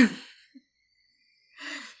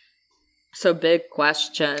 So big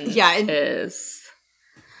question is...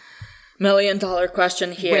 $1 million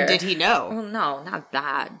question here. When did he know? Oh, no, not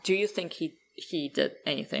that. Do you think he did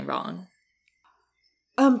anything wrong?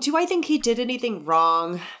 Do I think he did anything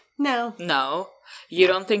wrong? No. No. You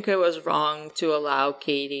don't think it was wrong to allow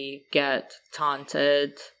Katie get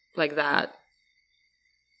taunted like that?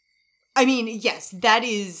 I mean, yes, that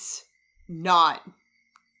is not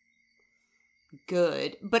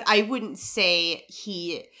good. But I wouldn't say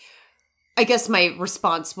he... I guess my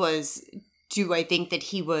response was, do I think that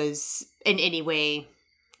he was in any way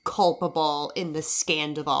culpable in the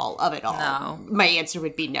SCANDOVAL of it all? No. My answer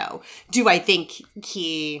would be no. Do I think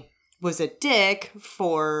he was a dick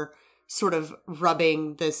for sort of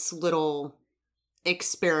rubbing this little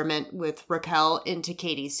experiment with Raquel into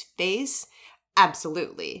Katie's face?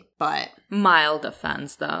 Absolutely. But mild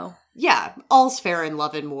offense, though. Yeah, all's fair in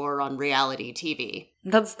love and war on reality TV.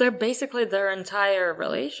 That's basically their entire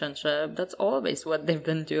relationship. That's always what they've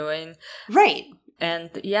been doing. Right.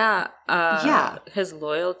 And his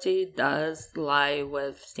loyalty does lie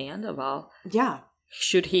with Sandoval. Yeah.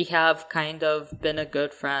 Should he have kind of been a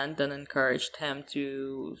good friend and encouraged him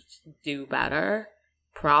to do better?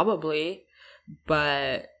 Probably.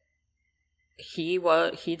 But he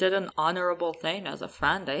did an honorable thing as a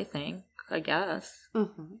friend, I guess.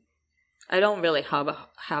 Mm-hmm. I don't really have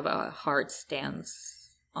a hard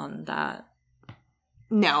stance on that.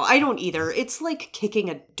 No, I don't either. It's like kicking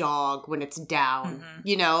a dog when it's down,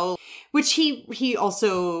 you know? Which he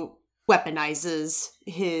also weaponizes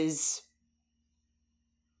his,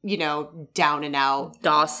 you know, down and out.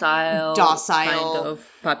 Docile. Kind of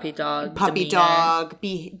puppy dog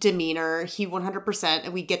demeanor. He 100%,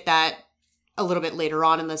 and we get that a little bit later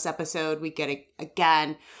on in this episode. We get it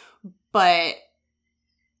again. But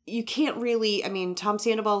you can't really, I mean, Tom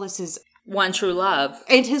Sandoval is his... one true love.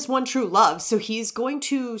 And his one true love. So he's going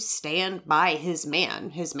to stand by his man.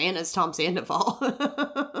 His man is Tom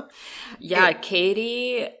Sandoval.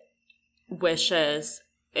 Katie wishes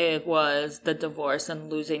it was the divorce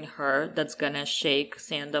and losing her that's going to shake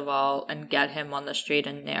Sandoval and get him on the straight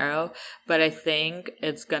and narrow. But I think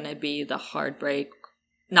it's going to be the heartbreak,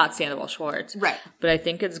 not Sandoval Schwartz. Right. But I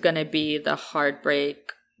think it's going to be the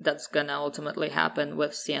heartbreak that's going to ultimately happen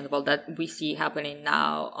with Sandoval that we see happening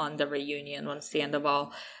now on the reunion when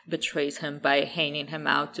Sandoval betrays him by hanging him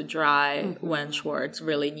out to dry when Schwartz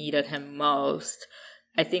really needed him most.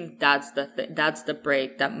 I think that's the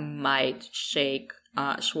break that might shake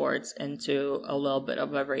Schwartz into a little bit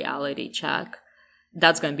of a reality check.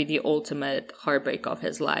 That's going to be the ultimate heartbreak of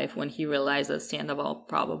his life when he realizes Sandoval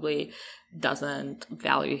probably doesn't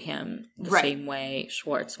value him the same way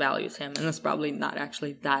Schwartz values him and is probably not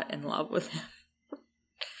actually that in love with him.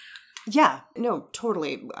 Yeah, no,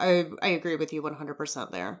 totally. I agree with you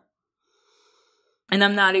 100% there. And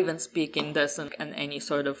I'm not even speaking this in any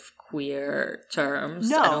sort of queer terms.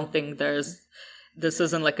 No. I don't think this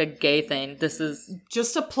isn't like a gay thing. This is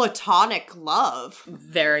just a platonic love.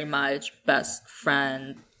 Very much best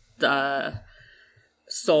friend,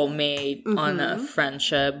 soulmate on a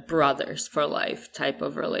friendship, brothers for life type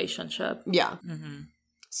of relationship. Yeah.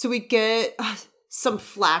 So we get some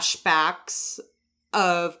flashbacks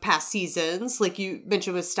of past seasons. Like you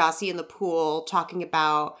mentioned with Stassi in the pool, talking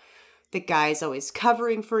about the guys always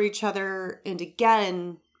covering for each other. And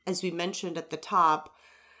again, as we mentioned at the top,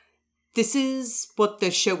 this is what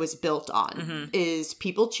the show was built on, is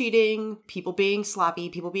people cheating, people being sloppy,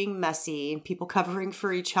 people being messy, and people covering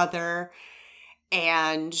for each other.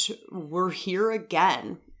 And we're here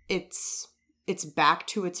again. It's back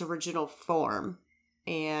to its original form.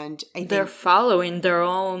 And I think they're following their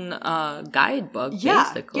own guidebook,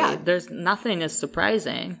 basically. Yeah. There's nothing is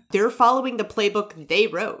surprising. They're following the playbook they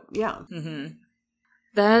wrote. Yeah.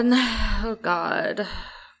 Then, oh God,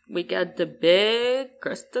 we get the big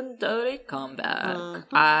Kristen Doty comeback.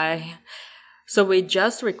 So we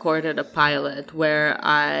just recorded a pilot where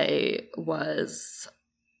I was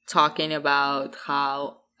talking about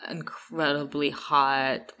how incredibly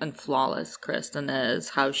hot and flawless Kristen is,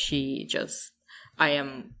 how I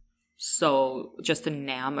am so just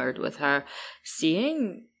enamored with her.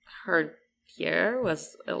 Seeing her here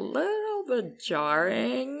was a little bit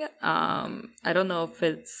jarring. I don't know if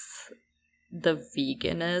it's the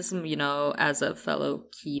veganism, as a fellow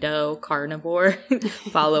keto carnivore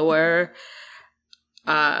follower.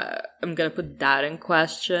 I'm gonna put that in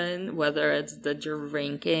question, whether it's the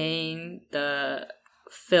drinking, the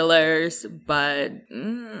fillers, but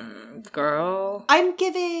girl, I'm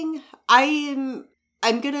gonna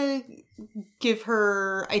give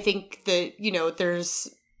her, I think that, there's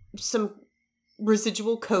some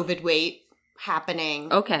residual COVID weight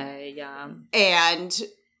happening. Okay, yeah. And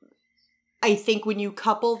I think when you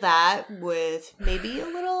couple that with maybe a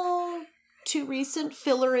little too recent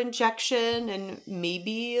filler injection and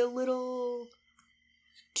maybe a little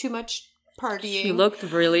too much partying. She looked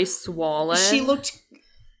really swollen. She looked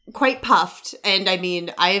quite puffed. And I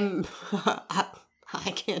mean, I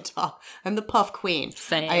can't talk. I'm the puff queen.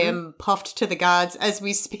 Same. I am puffed to the gods as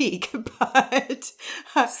we speak. But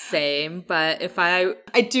same. But if I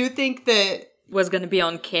do think that was going to be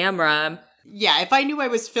on camera, yeah, if I knew I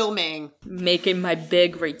was filming, making my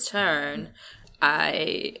big return,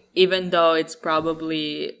 even though it's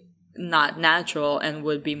probably not natural and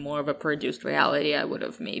would be more of a produced reality, I would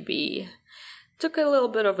have maybe took a little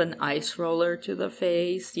bit of an ice roller to the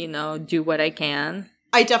face, do what I can.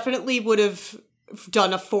 I definitely would have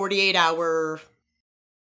done a 48-hour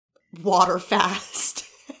water fast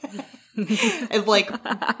and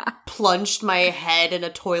plunged my head in a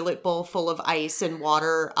toilet bowl full of ice and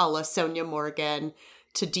water a la Sonia Morgan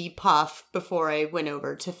to depuff before I went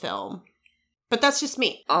over to film. But that's just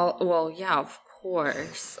me. Well, yeah, of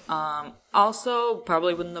course. Also,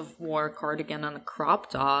 probably wouldn't have wore a cardigan on a crop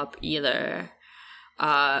top either.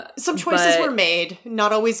 Some choices were made.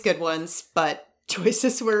 Not always good ones, but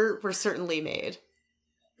choices were certainly made.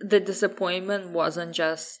 The disappointment wasn't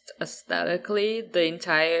just aesthetically. The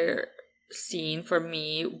entire scene for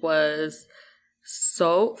me was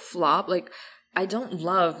so flop. I don't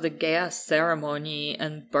love the gay-ass ceremony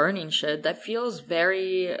and burning shit. That feels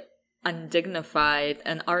very undignified,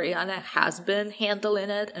 and Ariana has been handling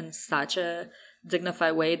it in such a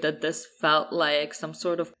dignified way that this felt like some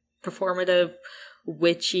sort of performative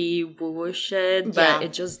witchy woo shit, but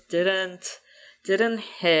it just didn't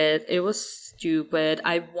hit. It was stupid.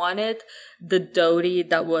 I wanted the Dodie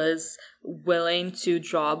that was willing to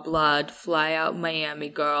draw blood, fly out Miami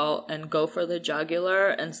girl, and go for the jugular.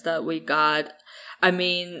 Instead, we got,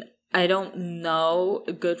 I don't know,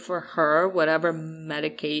 good for her, whatever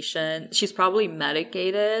medication. She's probably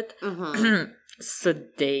medicated,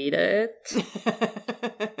 sedated.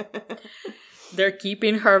 They're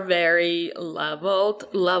keeping her very leveled.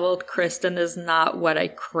 Leveled Kristen is not what I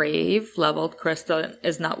crave. Leveled Kristen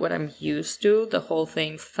is not what I'm used to. The whole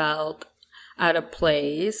thing felt out of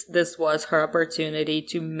place. This was her opportunity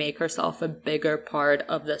to make herself a bigger part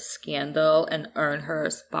of the scandal and earn her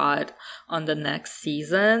a spot on the next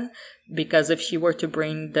season. Because if she were to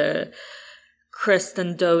bring the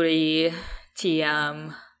Kristen Doty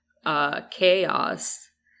TM chaos,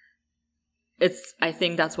 I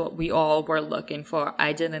think that's what we all were looking for.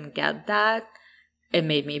 I didn't get that. It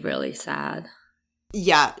made me really sad.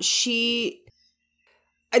 Yeah, the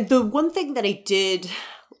one thing that I did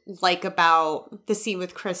like about the scene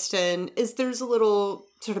with Kristen is there's a little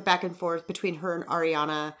sort of back and forth between her and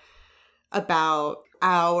Ariana about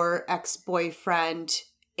our ex-boyfriend,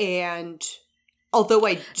 and although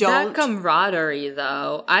I don't... That camaraderie,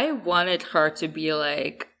 though, I wanted her to be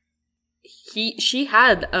like, she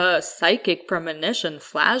had a psychic premonition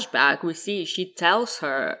flashback. We see she tells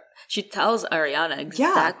Ariana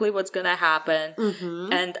exactly what's gonna happen.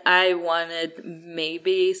 Mm-hmm. And I wanted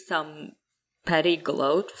maybe some petty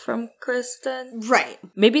gloat from Kristen. Right.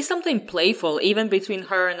 Maybe something playful, even between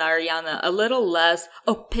her and Ariana. A little less,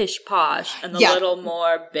 pish posh, and a little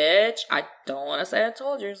more, bitch, I don't want to say I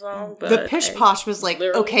told you so, but... The pish posh was like,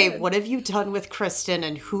 okay, what have you done with Kristen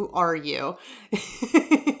and who are you?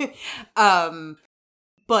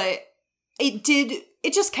 But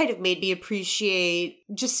it just kind of made me appreciate,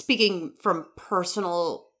 just speaking from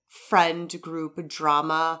personal friend group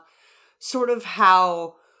drama, sort of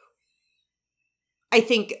how I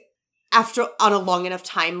think on a long enough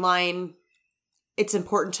timeline, it's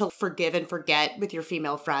important to forgive and forget with your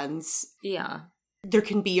female friends. Yeah. There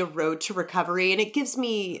can be a road to recovery, and it gives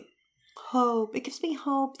me hope. It gives me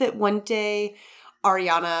hope that one day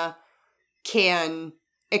Ariana can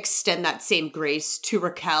extend that same grace to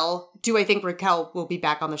Raquel. Do I think Raquel will be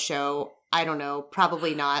back on the show? I don't know.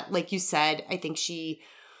 Probably not. Like you said, I think she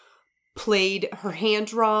played her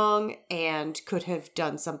hand wrong and could have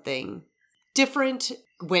done something different,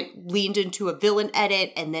 leaned into a villain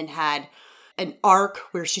edit and then had an arc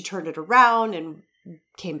where she turned it around and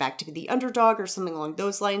came back to be the underdog or something along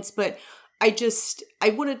those lines. But I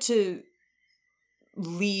wanted to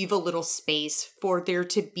leave a little space for there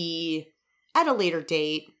to be, at a later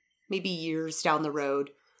date, maybe years down the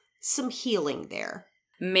road, some healing there.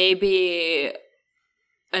 Maybe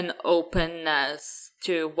an openness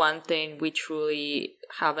to one thing we truly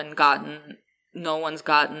haven't gotten. No one's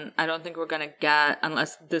gotten. I don't think we're going to get,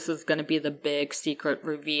 unless this is going to be the big secret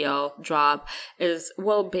reveal drop, is,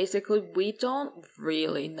 well, basically, we don't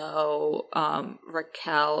really know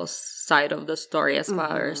Raquel's side of the story as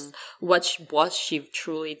far as what was she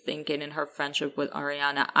truly thinking in her friendship with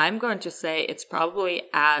Ariana. I'm going to say it's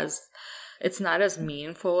not as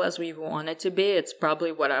meaningful as we want it to be. It's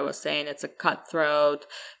probably what I was saying. It's a cutthroat,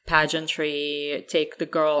 pageantry, take the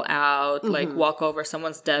girl out, like walk over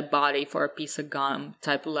someone's dead body for a piece of gum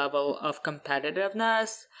type level of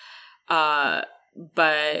competitiveness.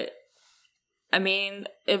 But, I mean,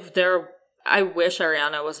 I wish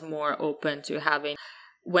Ariana was more open to having,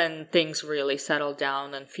 when things really settle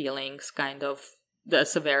down and feelings kind of, the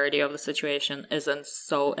severity of the situation isn't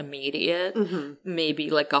so immediate.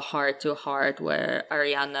 Maybe like a heart-to-heart where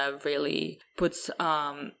Ariana really puts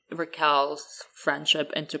Raquel's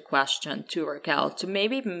friendship into question to Raquel, to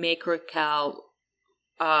maybe make Raquel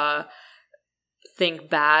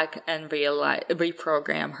think back and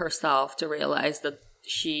reprogram herself to realize that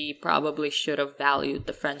she probably should have valued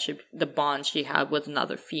the friendship, the bond she had with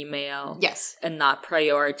another female. Yes. And not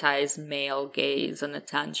prioritize male gaze and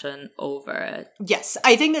attention over it. Yes.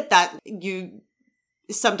 I think that you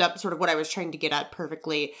summed up sort of what I was trying to get at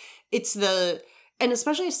perfectly. And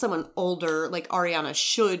especially as someone older, like Ariana,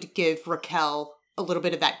 should give Raquel a little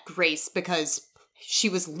bit of that grace, because she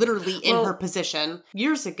was literally in her position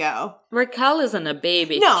years ago. Raquel isn't a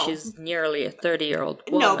baby. No. She's nearly a 30-year-old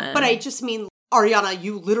woman. No, but I just mean, Ariana,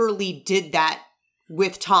 you literally did that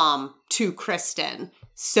with Tom to Kristen.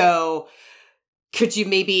 So could you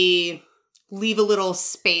maybe leave a little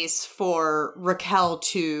space for Raquel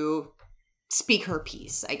to speak her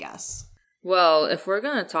piece, I guess? Well, if we're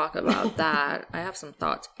going to talk about that, I have some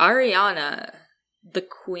thoughts. Ariana, the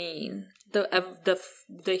queen,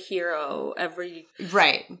 the hero,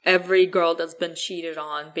 every girl that's been cheated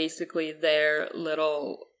on, basically their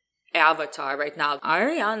little avatar right now.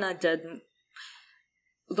 Ariana did,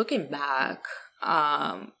 looking back,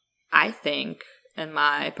 I think, in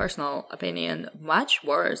my personal opinion, much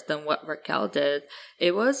worse than what Raquel did.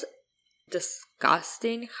 It was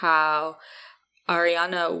disgusting how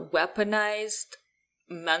Ariana weaponized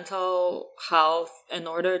mental health in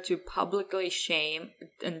order to publicly shame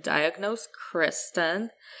and diagnose Kristen.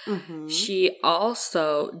 She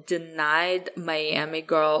also denied Miami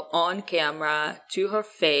Girl on camera to her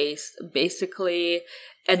face, basically,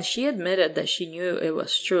 and she admitted that she knew it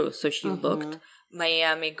was true. So she looked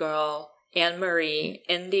Miami Girl Anne Marie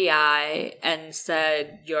in the eye and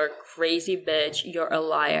said, "You're a crazy bitch, you're a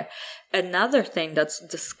liar." Another thing that's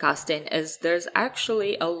disgusting is there's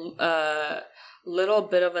actually a little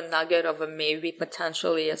bit of a nugget of a maybe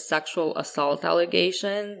potentially a sexual assault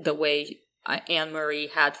allegation. The way Anne Marie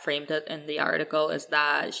had framed it in the article is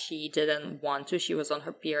that she didn't want to. She was on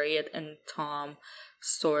her period and Tom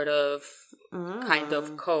sort of kind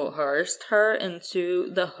of coerced her into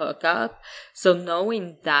the hookup. So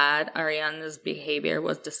knowing that Ariana's behavior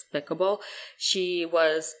was despicable, she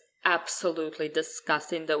was absolutely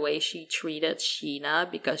disgusting the way she treated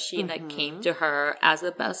Sheena, because Sheena came to her as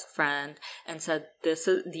a best friend and said,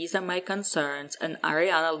 these are my concerns, and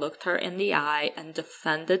Ariana looked her in the eye and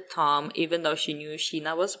defended Tom even though she knew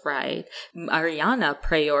Sheena was right. Ariana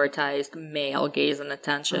prioritized male gaze and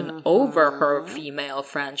attention over her female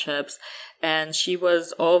friendships, and she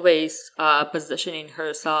was always positioning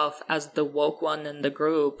herself as the woke one in the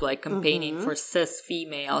group, like campaigning for cis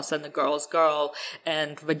females and the girl's girl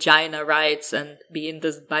and vagina rights and being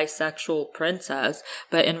this bisexual princess.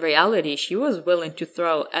 But in reality, she was willing to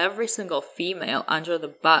throw every single female under the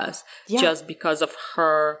bus just because of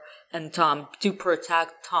her and Tom, to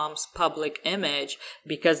protect Tom's public image,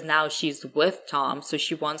 because now she's with Tom, so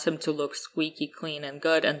she wants him to look squeaky clean and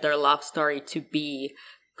good, and their love story to be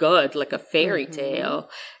good, like a fairy tale.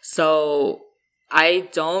 So I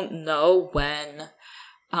don't know when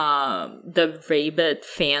the rabid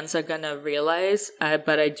fans are gonna realize,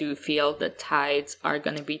 but I do feel the tides are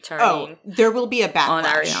gonna be turning. There will be a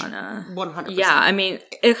backlash on Ariana. 100%. Yeah, I mean,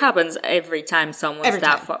 it happens every time someone's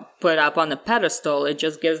put up on a pedestal. It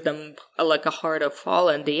just gives them like a harder fall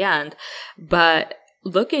in the end. But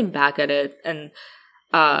looking back at it, and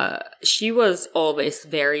she was always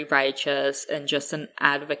very righteous and just an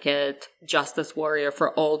advocate, justice warrior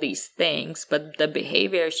for all these things. But the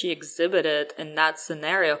behavior she exhibited in that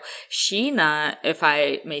scenario, Sheena, if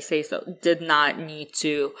I may say so, did not need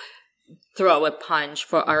to throw a punch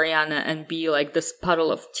for Ariana and be like this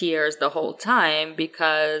puddle of tears the whole time,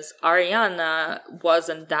 because Ariana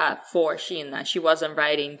wasn't that for Sheena. She wasn't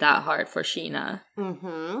riding that hard for Sheena.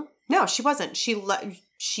 Mm-hmm. No, she wasn't.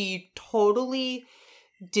 She totally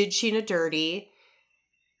did Sheena dirty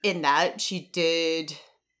in that. She did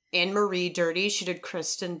Anne-Marie dirty. She did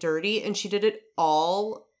Kristen dirty. And she did it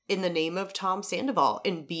all in the name of Tom Sandoval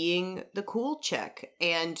and being the cool chick.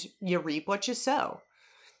 And you reap what you sow.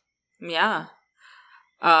 Yeah.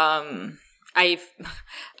 I've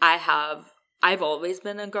always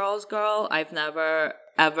been a girl's girl. I've never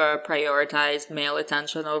ever prioritized male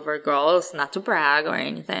attention over girls, not to brag or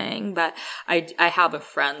anything, but I have a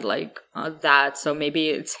friend like that, so maybe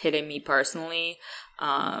it's hitting me personally.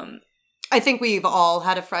 I think we've all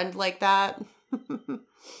had a friend like that.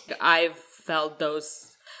 I've felt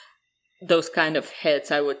those kind of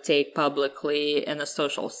hits I would take publicly in a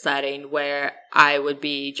social setting where I would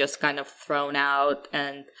be just kind of thrown out,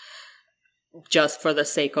 and just for the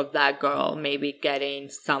sake of that girl maybe getting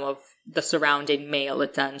some of the surrounding male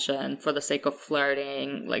attention for the sake of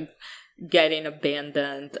flirting, like getting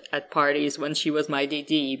abandoned at parties when she was my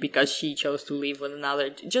DD because she chose to leave with another,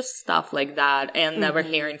 just stuff like that, and never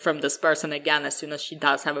hearing from this person again as soon as she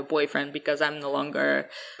does have a boyfriend because I'm no longer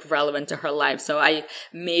relevant to her life. So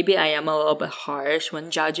maybe I am a little bit harsh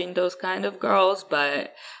when judging those kind of girls,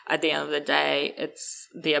 but at the end of the day, it's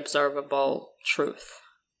the observable truth.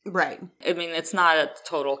 Right. I mean, it's not a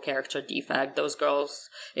total character defect. Those girls,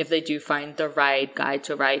 if they do find the right guy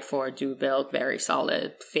to write for, do build very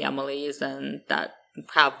solid families and that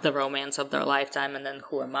have the romance of their lifetime. And then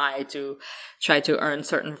who am I to try to earn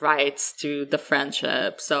certain rights to the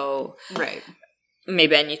friendship? So right.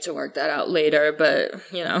 Maybe I need to work that out later, but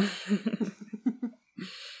you know.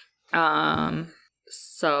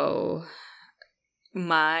 So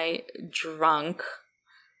my drunk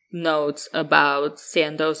notes about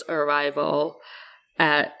Sando's arrival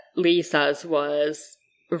at Lisa's was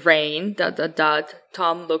rain, ...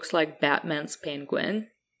 Tom looks like Batman's penguin,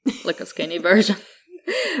 like a skinny version.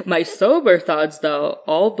 My sober thoughts though,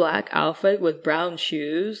 all black outfit with brown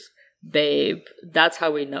shoes, babe, that's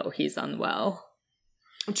how we know he's unwell.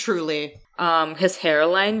 Truly. His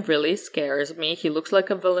hairline really scares me. He looks like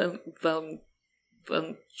a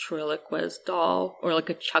ventriloquist doll or like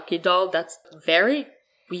a Chucky doll. That's very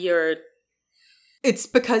weird. It's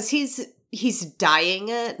because he's dyeing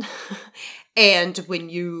it, and when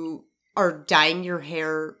you are dyeing your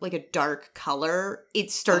hair like a dark color, it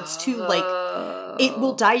starts to like, it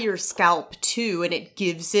will dye your scalp too, and it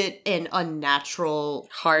gives it an unnatural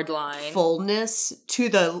hard line fullness to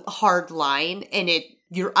the hard line, and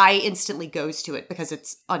your eye instantly goes to it because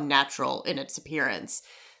it's unnatural in its appearance.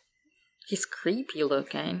 He's creepy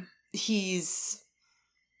looking. He's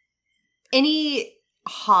any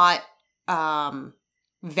hot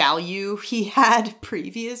value he had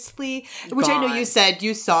previously, which I know you said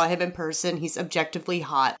you saw him in person. He's objectively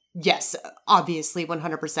hot. Yes, obviously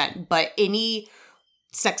 100%. But any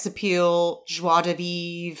sex appeal, joie de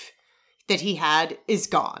vivre that he had is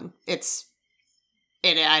gone. And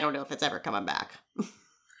I don't know if it's ever coming back.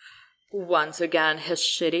 Once again, his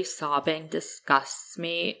shitty sobbing disgusts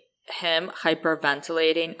me. Him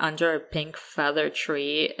hyperventilating under a pink feather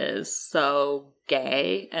tree is so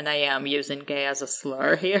gay, and I am using gay as a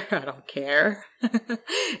slur here. I don't care.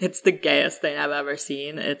 It's the gayest thing I've ever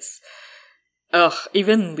seen.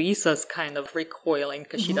 Even Lisa's kind of recoiling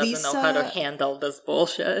because she doesn't know how to handle this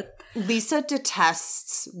bullshit. Lisa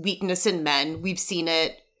detests weakness in men. We've seen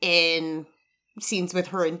it in scenes with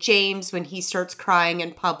her and James when he starts crying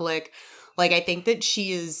in public. Like, I think that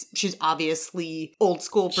she's obviously old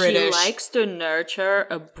school British. She likes to nurture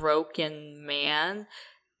a broken man,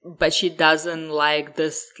 but she doesn't like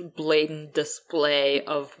this blatant display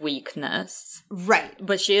of weakness. Right.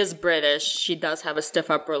 But she is British. She does have a stiff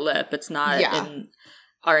upper lip. It's not in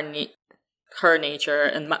her nature.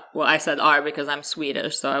 And I said our because I'm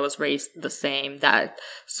Swedish, so I was raised the same. That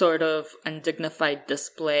sort of undignified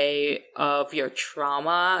display of your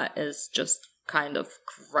trauma is just kind of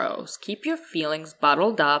gross. Keep your feelings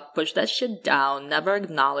bottled up, push that shit down, never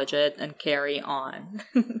acknowledge it, and carry on.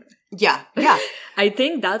 Yeah. I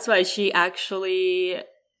think that's why she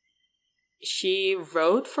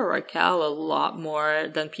wrote for Raquel a lot more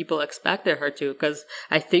than people expected her to, because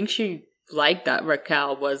I think she liked that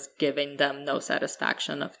Raquel was giving them no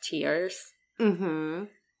satisfaction of tears. Mm-hmm.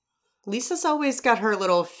 Lisa's always got her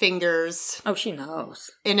little fingers Oh, she knows.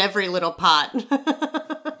 in every little pot.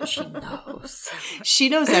 She knows. She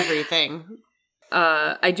knows everything.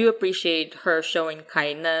 I do appreciate her showing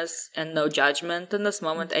kindness and no judgment in this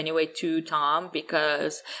moment anyway to Tom,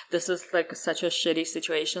 because this is like such a shitty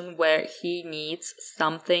situation where he needs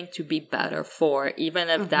something to be better for, even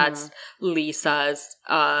if that's Lisa's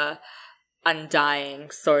undying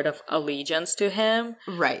sort of allegiance to him.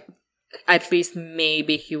 Right. At least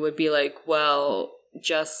maybe he would be like, well,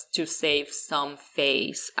 just to save some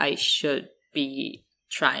face, I should be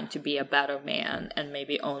trying to be a better man and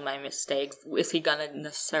maybe own my mistakes. Is he gonna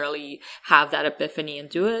necessarily have that epiphany and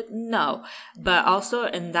do it? No. But also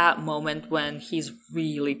in that moment when he's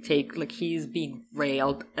really he's being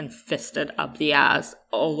railed and fisted up the ass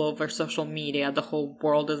all over social media, the whole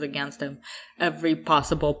world is against him. Every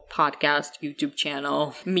possible podcast, YouTube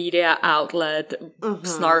channel, media outlet,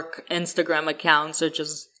 snark Instagram accounts are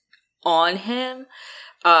just on him.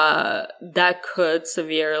 That could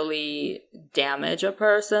severely damage a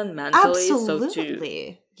person mentally.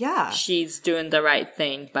 Absolutely. Yeah. She's doing the right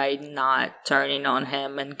thing by not turning on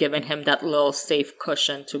him and giving him that little safe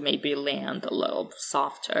cushion to maybe land a little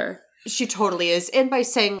softer. She totally is. And by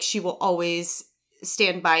saying she will always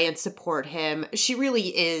stand by and support him, she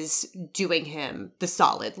really is doing him the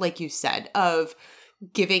solid, like you said, of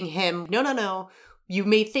giving him, no. You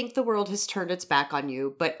may think the world has turned its back on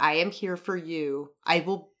you, but I am here for you. I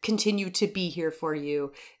will continue to be here for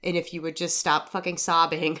you. And if you would just stop fucking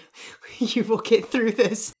sobbing, you will get through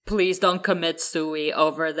this. Please don't commit suicide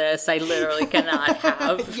over this. I literally cannot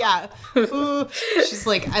have. Yeah. Ooh. She's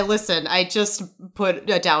like, I just put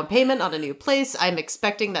a down payment on a new place. I'm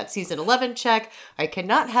expecting that season 11 check. I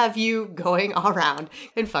cannot have you going all around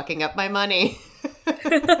and fucking up my money.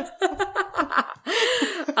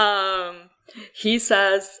 He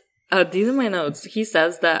says, these are my notes. He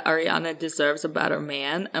says that Ariana deserves a better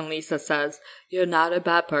man, and Lisa says, you're not a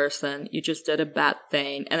bad person, you just did a bad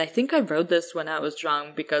thing. And I think I wrote this when I was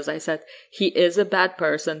drunk because I said, he is a bad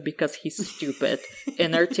person because he's stupid,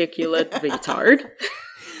 inarticulate retard.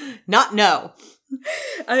 No.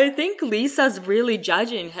 I think Lisa's really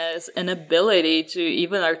judging his inability to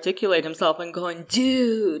even articulate himself and going,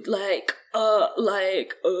 dude,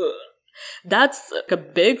 that's like a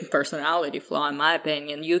big personality flaw, in my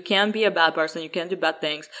opinion. You can be a bad person, you can do bad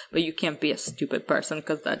things, but you can't be a stupid person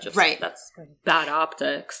because that's bad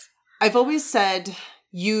optics. I've always said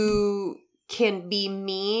you can be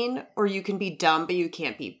mean or you can be dumb, but you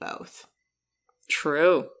can't be both.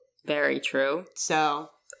 True. Very true. So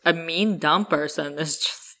a mean, dumb person is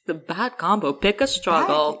just the bad combo. Pick a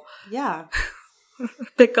struggle. Yeah.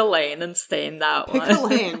 Pick a lane and stay in that one. Pick a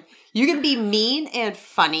lane. You can be mean and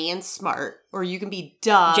funny and smart, or you can be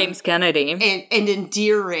dumb. James Kennedy. And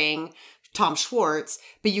endearing, Tom Schwartz,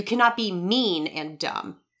 but you cannot be mean and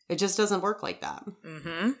dumb. It just doesn't work like that.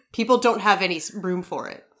 Mm-hmm. People don't have any room for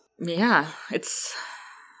it. Yeah, it's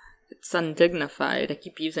undignified. I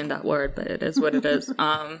keep using that word, but it is what it is.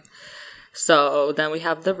 So then we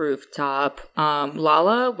have the rooftop.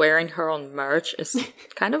 Lala wearing her own merch is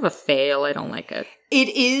kind of a fail. I don't like it. It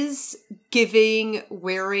is giving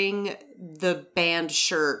wearing the band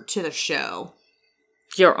shirt to the show.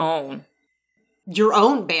 Your own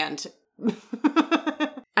band.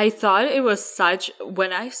 I thought it was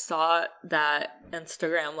when I saw that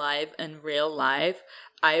Instagram live in real life,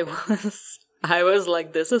 I was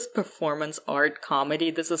like, this is performance art comedy.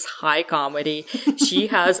 This is high comedy. She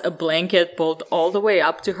has a blanket pulled all the way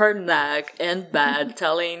up to her neck in bed,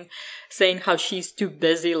 saying how she's too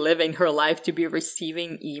busy living her life to be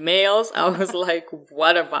receiving emails. I was like,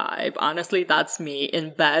 what a vibe. Honestly, that's me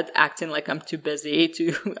in bed acting like I'm too busy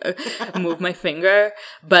to move my finger.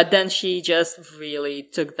 But then she just really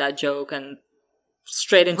took that joke and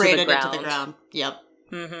straight into the ground. Yep.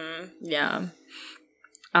 Mm-hmm. Yeah.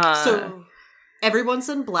 So everyone's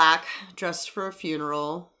in black, dressed for a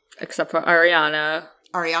funeral. Except for Ariana.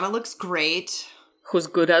 Ariana looks great. Who's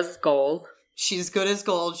good as gold. She's good as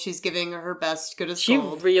gold. She's giving her best good as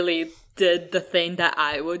gold. She really did the thing that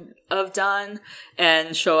I would have done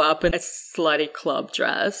and show up in a slutty club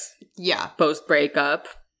dress. Yeah. Post-breakup.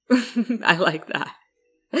 I like that.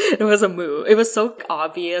 It was a move. It was so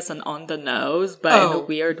obvious and on the nose, but in a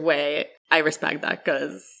weird way. I respect that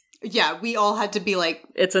because... Yeah, we all had to be like...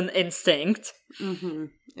 It's an instinct. Mm-hmm.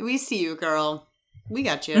 We see you, girl. We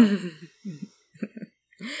got you.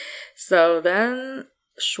 So then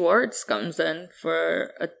Schwartz comes in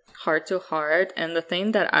for a heart-to-heart, and the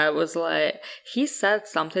thing that I was like... He said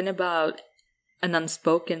something about an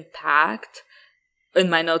unspoken pact.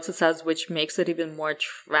 In my notes it says, which makes it even more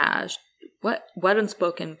trash. What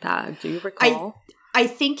unspoken pact? Do you recall? I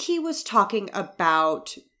think he was talking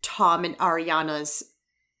about Tom and Ariana's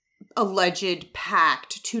alleged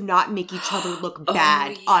pact to not make each other look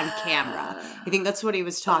bad on camera. I think that's what he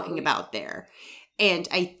was talking about there. And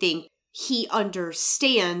I think he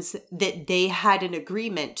understands that they had an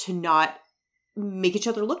agreement to not make each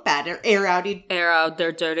other look bad or air out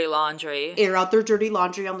their dirty laundry. Air out their dirty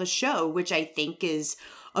laundry on the show, which I think is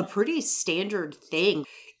a pretty standard thing.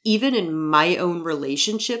 Even in my own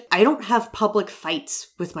relationship, I don't have public fights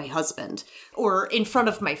with my husband or in front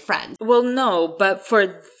of my friends. Well, no, but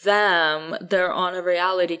for them, they're on a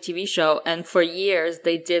reality TV show. And for years,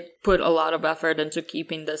 they did put a lot of effort into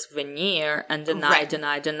keeping this veneer and deny.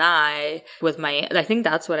 I think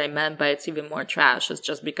that's what I meant by it's even more trash. It's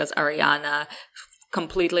just because Ariana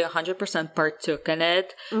completely 100% partook in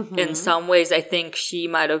it. Mm-hmm. In some ways, I think she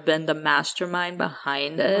might have been the mastermind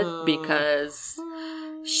behind it because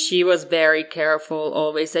she was very careful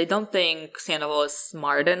always. I don't think Sandoval is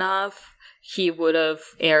smart enough. He would have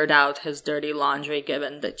aired out his dirty laundry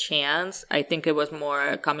given the chance. I think it was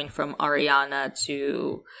more coming from Ariana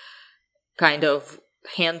to kind of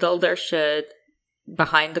handle their shit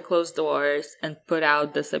behind the closed doors and put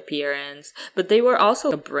out this appearance. But they were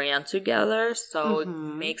also a brand together, so it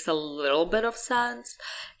makes a little bit of sense.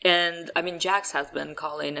 And I mean, Jax has been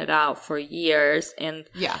calling it out for years. And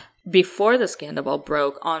before the scandal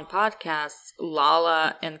broke on podcasts,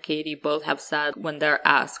 Lala and Katie both have said when they're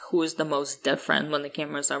asked who's the most different when the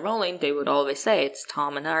cameras are rolling, they would always say it's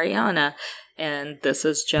Tom and Ariana. And this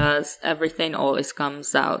is just, everything always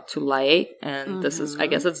comes out to light. And this is, I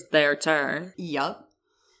guess it's their turn. Yup.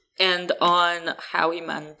 And on Howie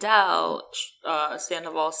Mandel,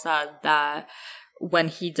 Sandoval said that when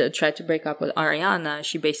he did try to break up with Ariana,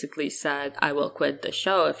 she basically said, I will quit the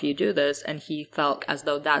show if you do this. And he felt as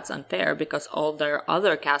though that's unfair because all their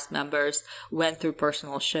other cast members went through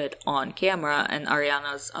personal shit on camera. And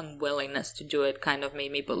Ariana's unwillingness to do it kind of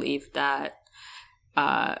made me believe that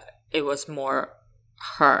it was more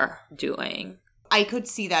her doing. I could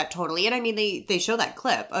see that totally. And I mean, they show that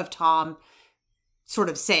clip of Tom sort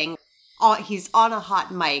of saying he's on a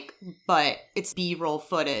hot mic, but it's B-roll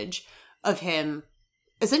footage of him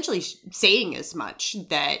essentially saying as much,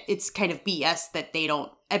 that it's kind of BS that they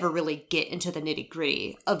don't ever really get into the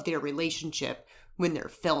nitty-gritty of their relationship when they're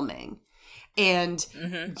filming. And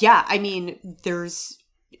yeah, I mean,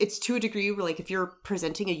 it's to a degree where, like, if you're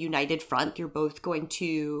presenting a united front, you're both going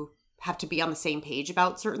to have to be on the same page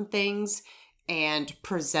about certain things and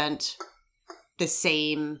present the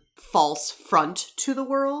same false front to the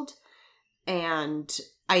world. And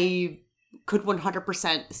I could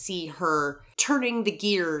 100% see her turning the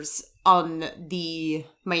gears on the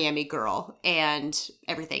Miami girl and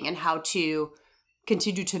everything, and how to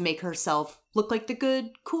continue to make herself look like the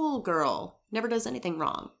good, cool girl. Never does anything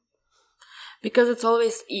wrong. Because it's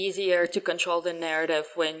always easier to control the narrative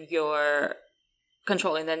when you're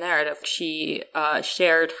controlling the narrative. She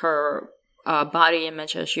shared her body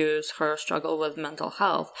image issues, her struggle with mental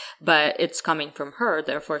health, but it's coming from her,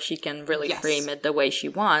 therefore she can really frame it the way she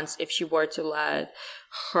wants. If she were to let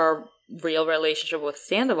her real relationship with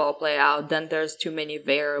Sandoval play out, then there's too many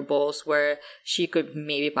variables where she could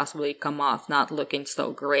maybe possibly come off not looking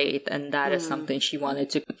so great, and that is something she wanted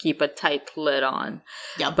to keep a tight lid on.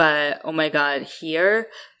 But oh my god, here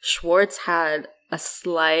Schwartz had a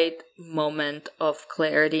slight moment of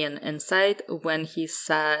clarity and insight when he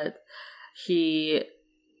said he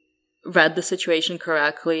read the situation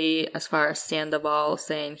correctly as far as Sandoval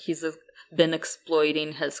saying he's been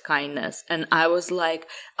exploiting his kindness. And I was like,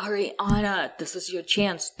 Ariana, this is your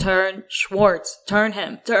chance. Turn Schwartz. Turn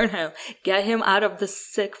him. Get him out of this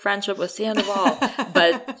sick friendship with Sandoval.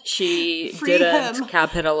 But she didn't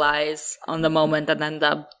capitalize on the moment and ended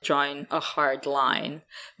up drawing a hard line.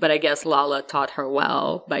 But I guess Lala taught her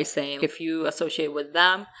well by saying, if you associate with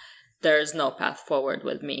them, there's no path forward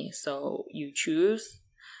with me. So you choose.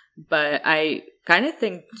 But I kind of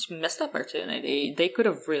think missed opportunity. They could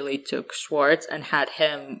have really took Schwartz and had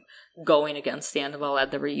him going against Sandoval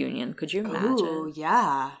at the reunion. Could you imagine? Oh,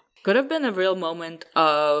 yeah. Could have been a real moment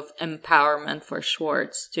of empowerment for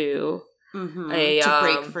Schwartz too. To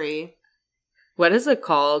break free. What is it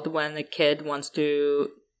called when a kid wants to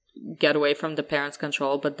get away from the parents'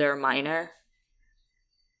 control, but they're a minor?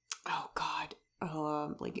 Oh, God. Oh,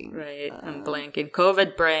 I'm blanking. Right, I'm blanking.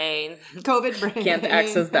 COVID brain. Can't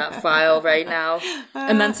access that file right now.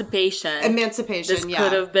 Emancipation. This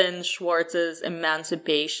could have been Schwartz's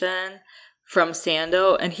emancipation from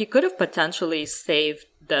Sando, and he could have potentially saved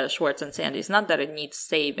the Schwartz and Sandys. Not that it needs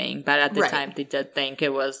saving, but at the time they did think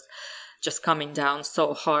it was just coming down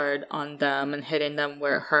so hard on them and hitting them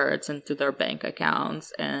where it hurts into their bank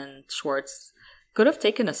accounts, and Schwartz could have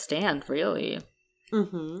taken a stand, really.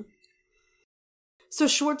 Mm-hmm. So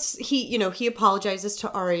Schwartz, he apologizes to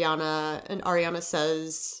Ariana, and Ariana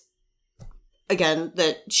says, again,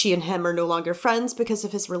 that she and him are no longer friends because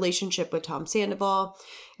of his relationship with Tom Sandoval.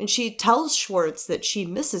 And she tells Schwartz that she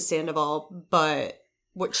misses Sandoval, but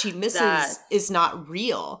what she misses is not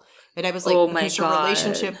real. And I was like, because your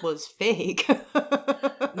relationship was fake.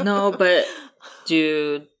 No, but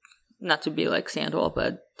dude, not to be like Sandoval,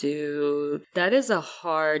 but dude, that is a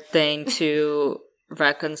hard thing to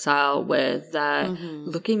reconcile with, that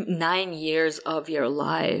looking 9 years of your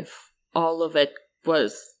life, all of it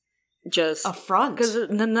was just a front. Because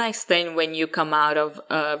the nice thing when you come out of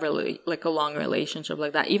a really like a long relationship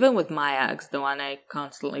like that, even with my ex, the one I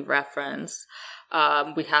constantly reference,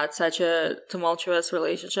 we had such a tumultuous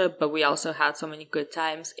relationship, but we also had so many good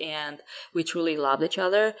times, and we truly loved each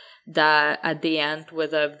other, that at the end,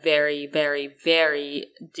 with a very, very, very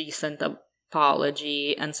decent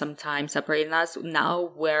apology and some time separating us,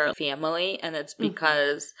 now we're family. And it's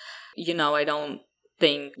because, I don't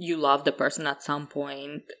think you love the person at some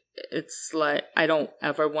point. It's like, I don't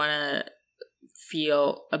ever want to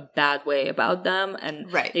feel a bad way about them.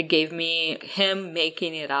 And it gave me him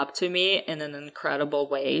making it up to me in an incredible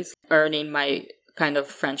ways, earning my kind of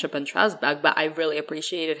friendship and trust back. But I really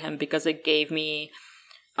appreciated him because it gave me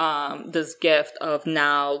this gift of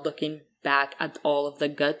now looking back at all of the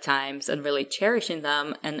good times and really cherishing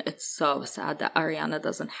them. And it's so sad that Ariana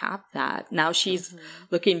doesn't have that. Now she's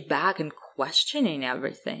looking back and questioning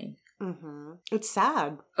everything. It's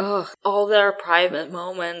sad. Ugh, all their private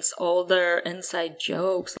moments, all their inside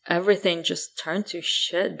jokes, everything just turned to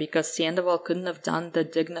shit because Sandoval couldn't have done the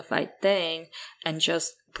dignified thing and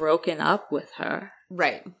just broken up with her.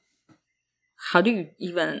 Right. How do you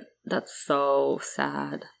even... That's so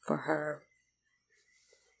sad for her.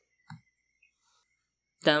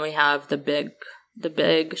 Then we have the big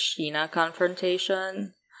Sheena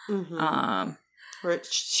confrontation. We're at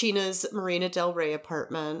Sheena's Marina Del Rey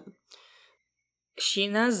apartment.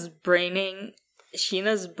 Sheena's braining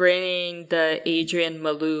the Adrian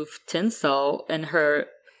Malouf tinsel in her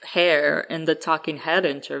hair in the Talking Head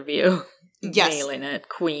interview. Yes. Nailing it.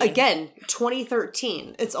 Queen. Again,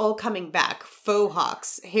 2013. It's all coming back. Faux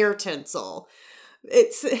hawks, hair tinsel.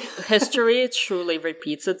 It's history truly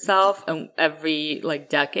repeats itself in every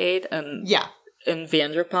decade, and in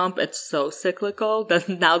Vanderpump it's so cyclical that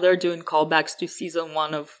now they're doing callbacks to season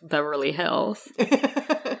 1 of Beverly Hills.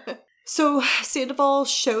 So Sandoval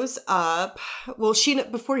shows up. Well,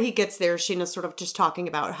 Sheena, before he gets there, Sheena's sort of just talking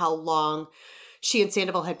about how long she and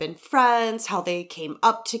Sandoval had been friends, how they came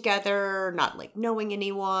up together, not knowing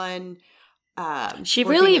anyone. She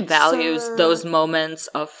really values those moments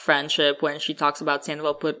of friendship when she talks about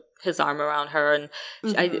Sandoval put his arm around her.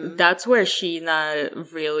 And that's where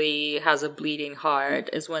Sheena really has a bleeding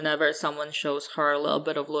heart, is whenever someone shows her a little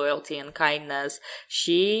bit of loyalty and kindness,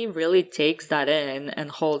 she really takes that in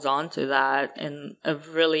and holds on to that in a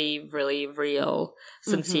really, really real,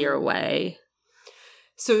 sincere way.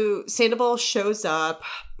 So Sandoval shows up.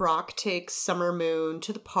 Brock takes Summer Moon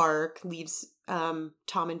to the park, leaves Tom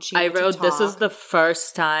and Sheena I wrote, to talk. This is the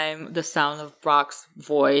first time the sound of Brock's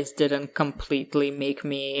voice didn't completely make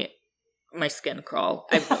my skin crawl.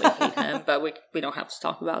 I really hate him, but we don't have to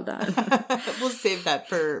talk about that. We'll save that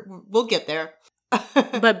we'll get there.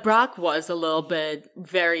 But Brock was a little bit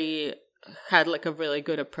had a really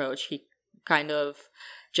good approach. He kind of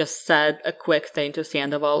just said a quick thing to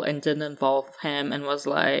Sandoval and didn't involve him and was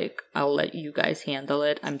like, I'll let you guys handle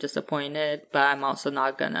it. I'm disappointed, but I'm also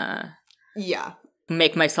not gonna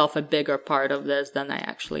make myself a bigger part of this than I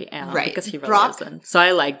actually am. Right. Because he really isn't. So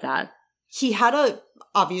I like that. He had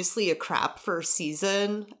obviously a crap first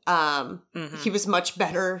season. He was much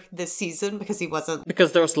better this season because he wasn't...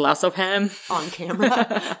 Because there was less of him. On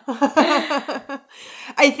camera.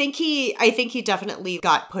 I think he definitely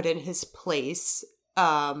got put in his place.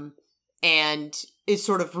 And is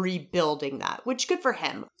sort of rebuilding that, which good for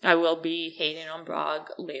him. I will be hating on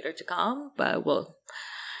Brock later to come, but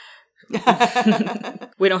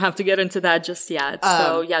we don't have to get into that just yet.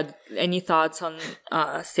 So any thoughts on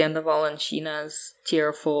Sandoval and Sheena's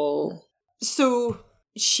tearful? So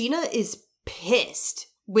Sheena is pissed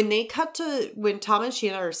when Tom and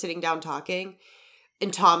Sheena are sitting down talking,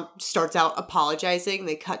 and Tom starts out apologizing.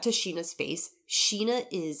 They cut to Sheena's face. Sheena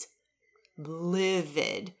is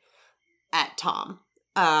livid at Tom.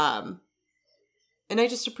 And I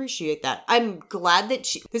just appreciate that. I'm glad that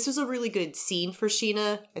this was a really good scene for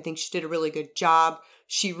Sheena. I think she did a really good job.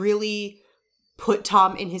 She really put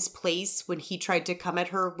Tom in his place when he tried to come at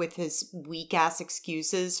her with his weak-ass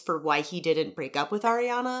excuses for why he didn't break up with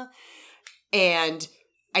Ariana. And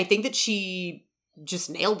I think that she just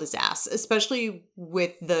nailed his ass, especially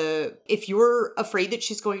with if you're afraid that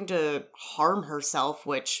she's going to harm herself,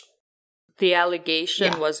 which... The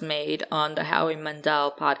allegation was made on the Howie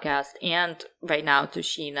Mandel podcast and right now to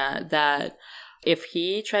Sheena that if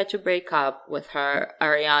he tried to break up with her,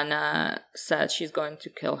 Ariana said she's going to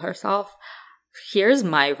kill herself. Here's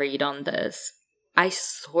my read on this. I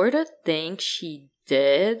sort of think she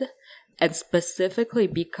did, and specifically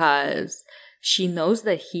because she knows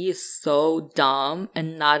that he is so dumb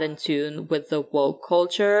and not in tune with the woke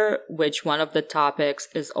culture, which one of the topics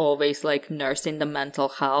is always like nursing the mental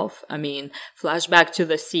health. I mean, flashback to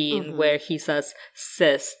the scene where he says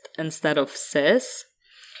cyst instead of cis.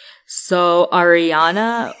 So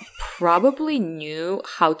Ariana probably knew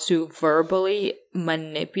how to verbally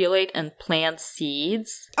manipulate and plant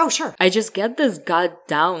seeds. Oh, sure. I just get this gut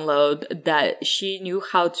download that she knew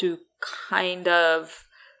how to kind of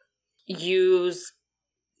use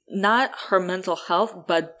not her mental health,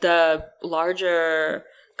 but the larger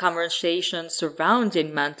conversation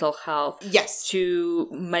surrounding mental health. Yes. To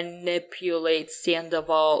manipulate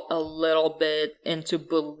Sandoval a little bit into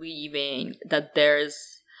believing that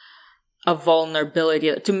there's a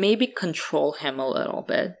vulnerability, to maybe control him a little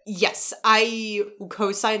bit. Yes, I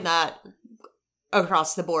co-sign that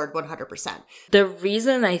across the board 100%. The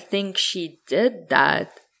reason I think she did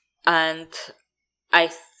that, and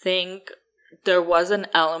I think there was an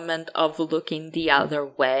element of looking the other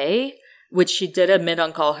way, which she did admit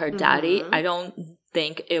on Call Her Daddy. I don't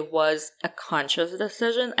think it was a conscious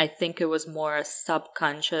decision. I think it was more a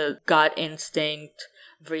subconscious gut instinct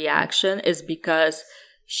reaction, is because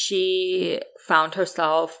she found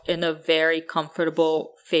herself in a very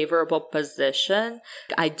comfortable, favorable position.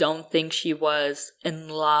 I don't think she was in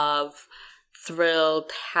love, thrilled,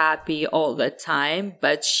 happy all the time,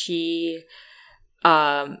 but she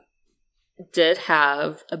did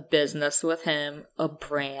have a business with him, a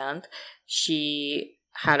brand. She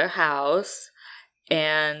had a house,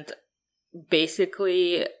 and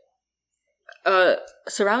basically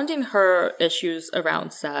surrounding her issues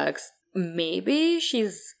around sex, maybe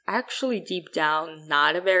she's actually deep down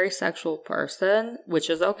not a very sexual person, which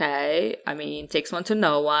is okay. I mean, takes one to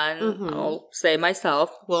know one. I'll say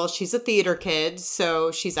myself. Well, she's a theater kid,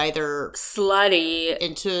 so she's either slutty,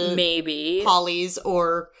 into maybe polys,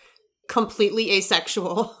 or completely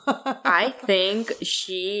asexual. I think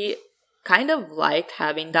she kind of liked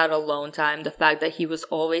having that alone time, the fact that he was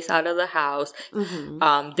always out of the house.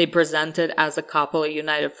 They presented as a couple of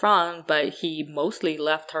united front, but he mostly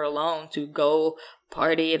left her alone to go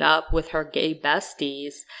party it up with her gay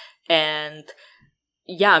besties. And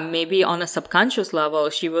yeah, maybe on a subconscious level,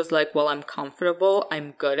 she was like, well, I'm comfortable.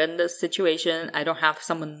 I'm good in this situation. I don't have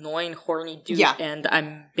some annoying, horny dude. Yeah. And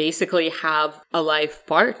I'm basically have a life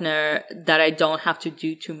partner that I don't have to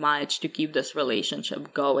do too much to keep this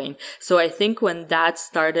relationship going. So I think when that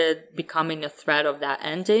started becoming a threat of that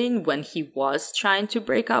ending, when he was trying to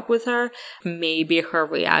break up with her, maybe her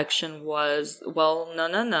reaction was, well,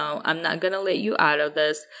 no. I'm not going to let you out of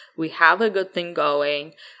this. We have a good thing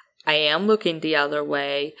going. I am looking the other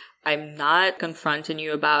way. I'm not confronting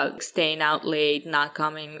you about staying out late, not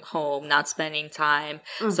coming home, not spending time.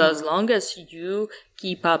 So as long as you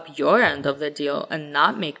keep up your end of the deal and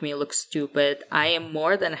not make me look stupid, I am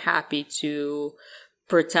more than happy to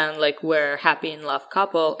pretend like we're a happy in love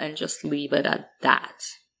couple and just leave it at that.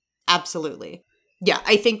 Absolutely. Yeah,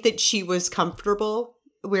 I think that she was comfortable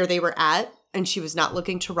where they were at, and she was not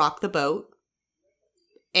looking to rock the boat.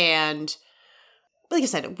 And like I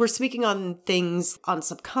said, we're speaking on things on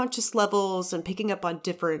subconscious levels and picking up on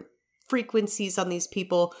different frequencies on these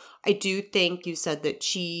people. I do think you said that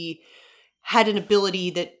she had an ability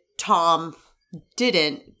that Tom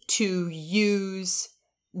didn't, to use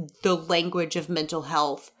the language of mental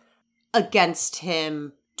health against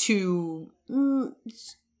him to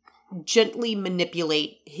gently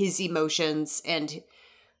manipulate his emotions and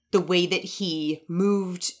the way that he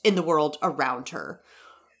moved in the world around her.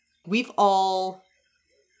 We've all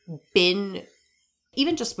been,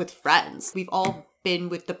 even just with friends, we've all been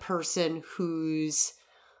with the person who's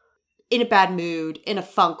in a bad mood, in a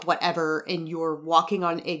funk, whatever, and you're walking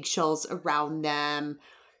on eggshells around them,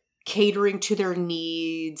 catering to their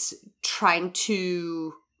needs, trying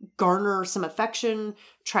to garner some affection,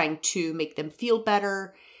 trying to make them feel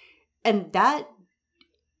better. And that,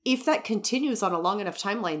 if that continues on a long enough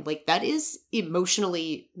timeline, like, that is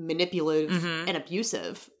emotionally manipulative and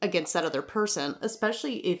abusive against that other person,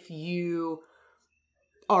 especially if you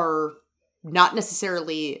are not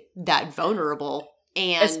necessarily that vulnerable.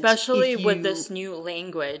 And especially with this new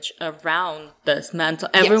language around this mental,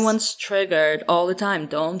 everyone's triggered all the time.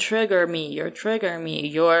 Don't trigger me. You're triggering me.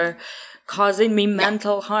 You're causing me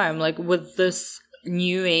mental harm. Like with this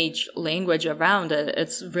new age language around it,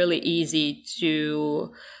 it's really easy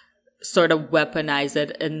to sort of weaponize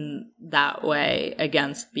it in that way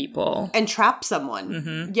against people. And trap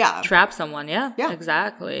someone. Yeah. Trap someone, yeah. Yeah.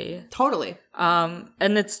 Exactly. Totally.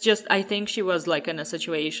 And it's just, I think she was like in a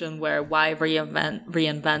situation where why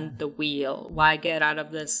reinvent the wheel? Why get out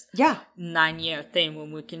of this 9-year thing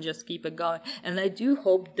when we can just keep it going? And I do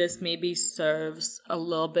hope this maybe serves a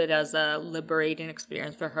little bit as a liberating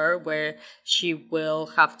experience for her, where she will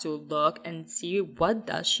have to look and see what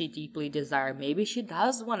does she deeply desire. Maybe she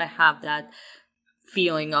does want to have that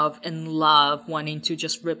feeling of in love, wanting to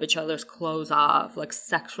just rip each other's clothes off, like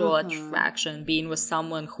sexual attraction, being with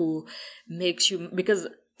someone who makes you, because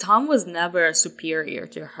Tom was never superior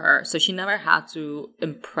to her, so she never had to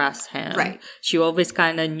impress him. Right. She always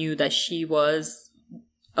kind of knew that she was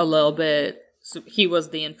a little bit, he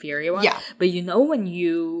was the inferior one. Yeah. But you know when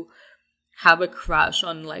you have a crush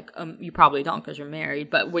on, like, you probably don't because you're married,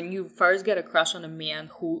 but when you first get a crush on a man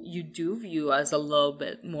who you do view as a little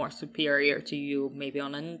bit more superior to you, maybe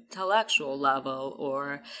on an intellectual level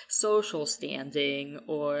or social standing,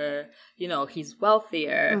 or, you know, he's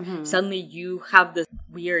wealthier, suddenly you have this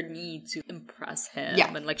weird need to impress him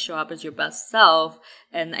and like show up as your best self.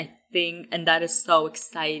 And I think, and that is so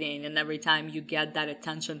exciting. And every time you get that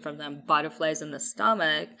attention from them, butterflies in the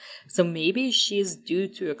stomach. So maybe she's due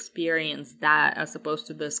to experience that as opposed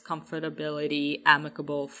to this comfortability,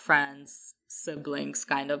 amicable friends, siblings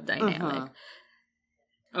kind of dynamic.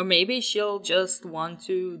 Or maybe she'll just want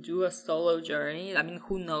to do a solo journey. I mean,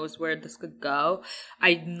 who knows where this could go.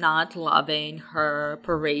 I'm not loving her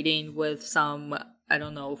parading with some, I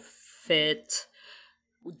don't know, fit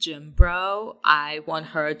gym bro. I want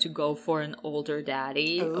her to go for an older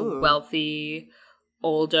daddy, a wealthy,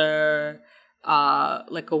 older,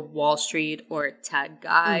 like a Wall Street or a tech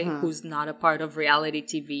guy who's not a part of reality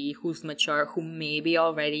TV, who's mature, who maybe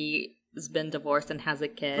already has been divorced and has a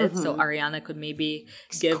kid. So Ariana could maybe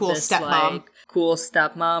give cool this stepmom. like cool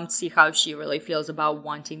stepmom, see how she really feels about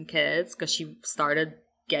wanting kids, because she started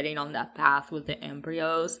getting on that path with the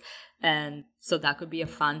embryos. And so that could be a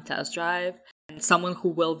fun test drive. And someone who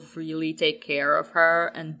will really take care of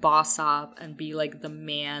her and boss up and be like the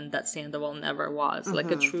man that Sandoval never was. Like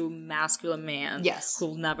a true masculine man. Yes.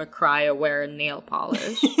 Who'll never cry or wear nail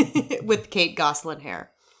polish. With Kate Gosselin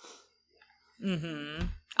hair.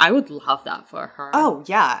 I would love that for her. Oh,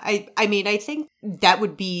 yeah. I mean, I think that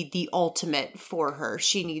would be the ultimate for her.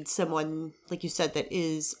 She needs someone, like you said, that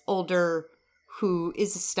is older, who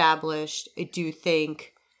is established. I do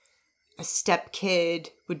think a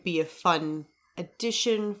stepkid would be a fun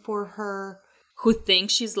addition for her. Who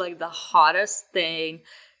thinks she's like the hottest thing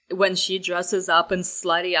when she dresses up in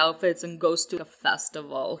slutty outfits and goes to a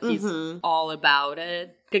festival. He's all about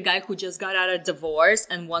it. A guy who just got out of divorce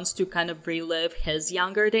and wants to kind of relive his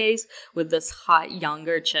younger days with this hot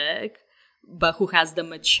younger chick, but who has the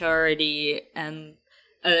maturity and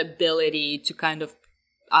ability to kind of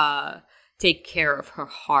take care of her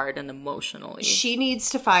heart and emotionally. She needs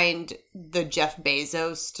to find the Jeff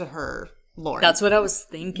Bezos to her Lauren. That's what I was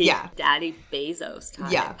thinking. Yeah. Daddy Bezos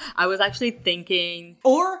type. Yeah. I was actually thinking,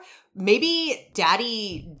 or maybe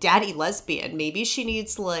daddy lesbian. Maybe she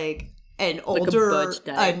needs like an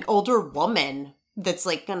older woman that's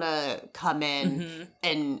like gonna come in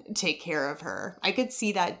and take care of her. I could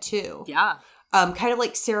see that too. yeah. Kind of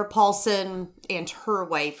like Sarah Paulson and her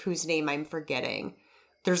wife, whose name I'm forgetting.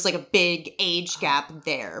 There's like a big age gap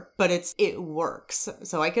there, but it works.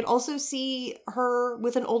 So I could also see her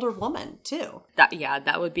with an older woman too.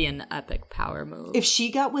 That would be an epic power move. If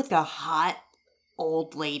she got with a hot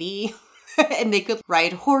old lady and they could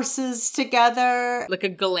ride horses together. Like a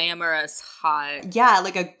glamorous hot. Yeah,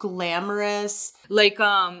 like a glamorous. Like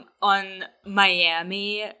on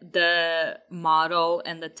Miami, the model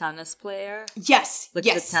and the tennis player. Yes. Like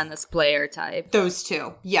yes. the tennis player type. Those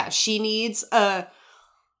two. Yeah, she needs a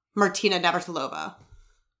Martina Navratilova.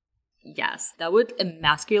 Yes. That would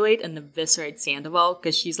emasculate and eviscerate Sandoval,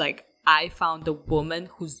 because she's like, I found a woman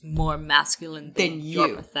who's more masculine than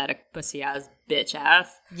your pathetic pussy-ass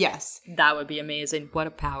bitch-ass. Yes. That would be amazing. What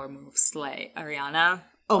a power move. Slay. Ariana.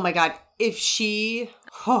 Oh my god. If she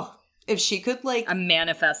could like... I'm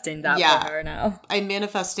manifesting that for her now. I'm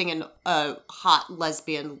manifesting a hot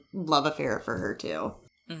lesbian love affair for her too.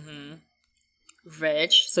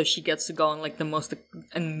 Rich, so she gets to go on like the most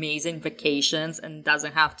amazing vacations and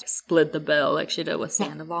doesn't have to split the bill like she did with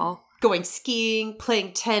Sandoval. Going skiing,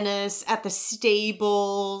 playing tennis at the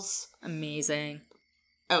stables. Amazing.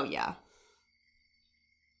 Oh yeah.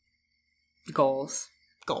 Goals.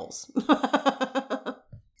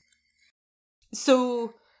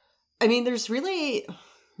 So I mean, there's really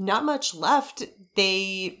not much left.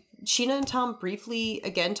 Sheena and Tom briefly,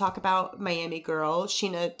 again, talk about Miami Girl.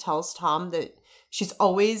 Sheena tells Tom that she's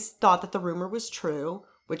always thought that the rumor was true,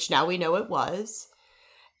 which now we know it was.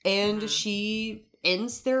 And she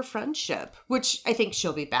ends their friendship, which I think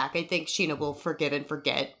she'll be back. I think Sheena will forgive and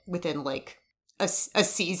forget within, like, a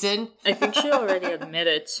season. I think she already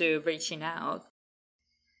admitted to reaching out.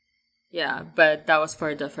 Yeah, but that was for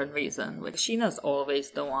a different reason. Like, Sheena's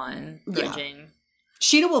always the one bridging. Yeah.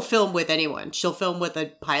 Sheena will film with anyone. She'll film with a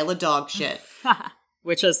pile of dog shit.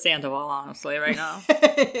 Which is Sandoval, honestly, right now.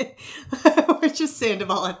 Which is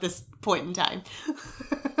Sandoval at this point in time.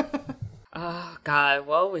 Oh, God.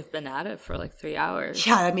 Well, we've been at it for like 3 hours.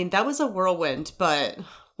 Yeah, I mean, that was a whirlwind, but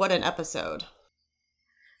what an episode.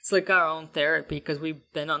 It's like our own therapy because we've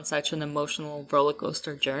been on such an emotional roller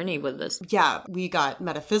coaster journey with this. Yeah, we got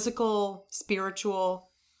metaphysical, spiritual.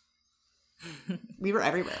 We were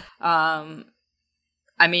everywhere.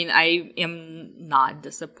 I mean, I am not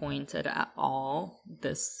disappointed at all.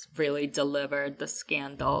 This really delivered the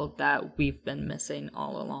scandal that we've been missing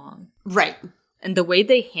all along. Right. And the way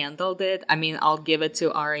they handled it, I mean, I'll give it to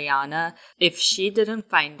Ariana. If she didn't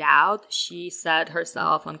find out, she said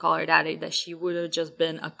herself on Call Her Daddy that she would have just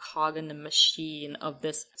been a cog in the machine of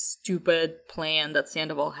this stupid plan that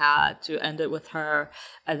Sandoval had to end it with her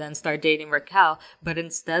and then start dating Raquel. But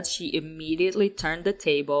instead, she immediately turned the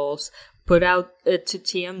tables, put out it to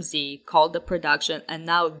TMZ, called the production, and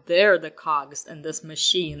now they're the cogs in this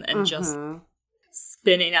machine and just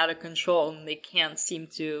spinning out of control, and they can't seem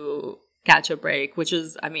to catch a break, which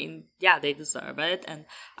is, I mean, yeah, they deserve it, and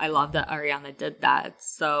I love that Ariana did that,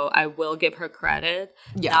 so I will give her credit.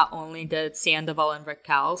 Yeah. Not only did Sandoval and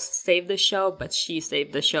Raquel save the show, but she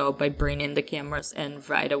saved the show by bringing the cameras in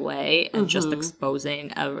right away and just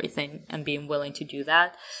exposing everything and being willing to do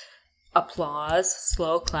that. Applause,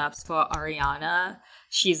 slow claps for Ariana.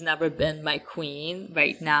 She's never been my queen.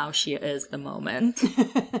 Right now, she is the moment.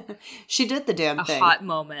 She did the damn thing. A hot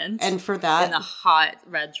moment. And for that... in a hot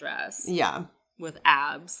red dress. Yeah. With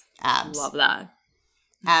abs. Abs. Love that.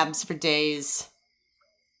 Abs for days.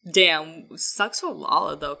 Damn, sucks for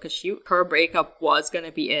Lala, though, because her breakup was going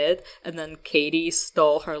to be it, and then Katie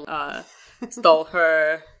stole her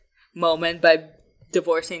moment by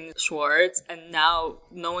divorcing Schwartz, and now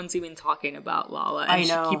no one's even talking about Lala, and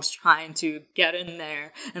she keeps trying to get in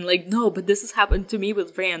there and like, no, but this has happened to me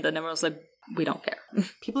with Rand, and everyone's like, we don't care.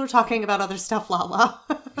 People are talking about other stuff, Lala.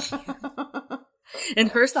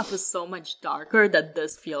 And her stuff is so much darker that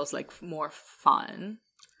this feels like more fun.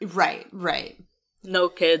 Right. No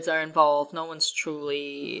kids are involved. No one's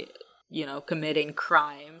truly, committing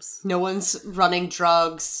crimes. No one's running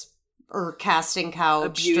drugs or casting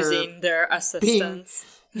couch. Abusing their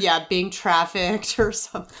assistants. Being trafficked or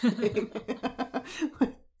something.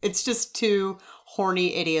 It's just two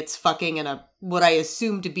horny idiots fucking in what I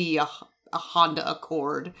assume to be a Honda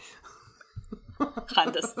Accord.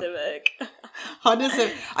 Honda Civic.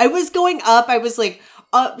 I was going up. I was like,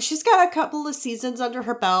 she's got a couple of seasons under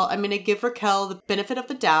her belt. I'm going to give Raquel the benefit of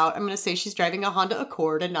the doubt. I'm going to say she's driving a Honda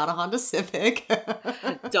Accord and not a Honda Civic.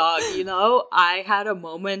 Dog, I had a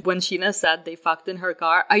moment when Sheena said they fucked in her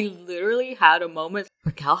car. I literally had a moment.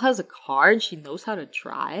 Raquel has a car and she knows how to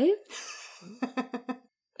drive?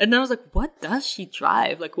 And then I was like, what does she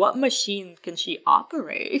drive? Like, what machine can she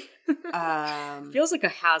operate? Feels like a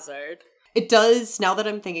hazard. It does, now that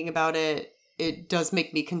I'm thinking about it, it does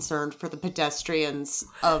make me concerned for the pedestrians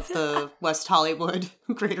of the West Hollywood,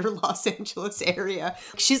 greater Los Angeles area.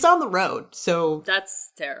 She's on the road, so...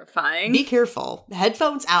 that's terrifying. Be careful.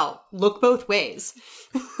 Headphones out. Look both ways.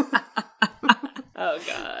 Oh,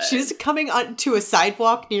 God. She's coming onto a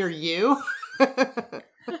sidewalk near you.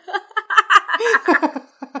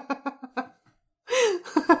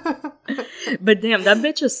 But damn, that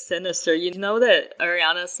bitch is sinister. You know that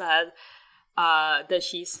Ariana said that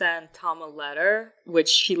she sent Tom a letter, which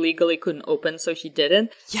she legally couldn't open, so she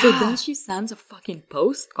didn't. Yeah. So then she sends a fucking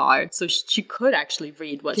postcard, so she could actually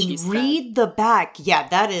read what she said. Read the back. Yeah,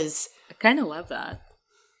 that is... I kind of love that.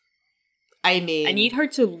 I mean... I need her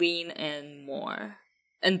to lean in more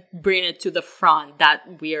and bring it to the front,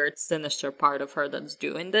 that weird, sinister part of her that's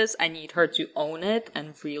doing this. I need her to own it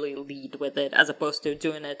and really lead with it, as opposed to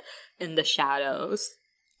doing it in the shadows.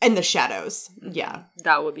 In the shadows, yeah.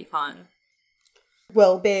 That would be fun.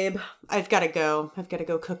 Well, babe, I've got to go. I've got to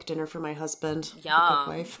go cook dinner for my husband. Yeah.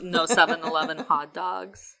 No 7-Eleven hot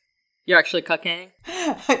dogs. You're actually cooking?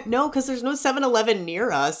 No, because there's no 7-Eleven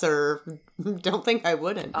near us, or don't think I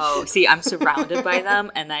wouldn't. Oh, see, I'm surrounded by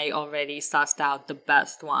them, and I already sussed out the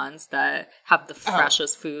best ones that have the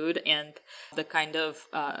freshest food and the kind of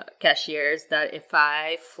cashiers that if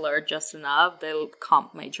I flirt just enough, they'll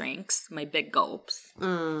comp my drinks, my big gulps.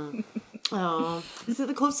 Oh, is it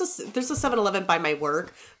the closest? There's a 7-Eleven by my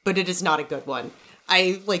work, but it is not a good one.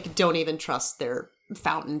 I don't even trust their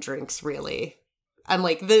fountain drinks, really. I'm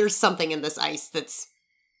like, there's something in this ice that's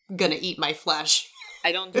gonna eat my flesh.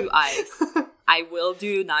 I don't do ice. I will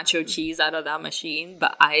do nacho cheese out of that machine,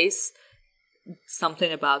 but ice,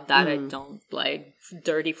 something about that I don't like.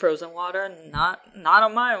 Dirty frozen water, not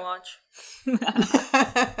on my watch.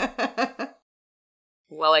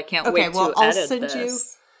 Well, I can't wait to edit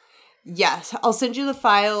this. Yes, I'll send you the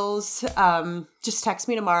files. Just text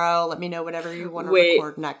me tomorrow. Let me know whatever you want to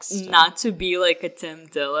record next. Not to be like a Tim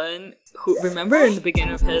Dillon, who, remember in the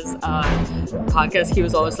beginning of his podcast, he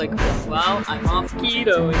was always like, well, I'm off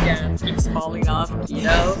keto again. Keeps falling off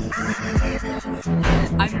keto.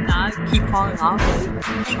 I'm not keep falling off.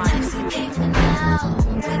 I'm trying to now,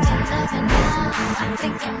 with your loving now. I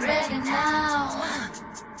think I'm ready now.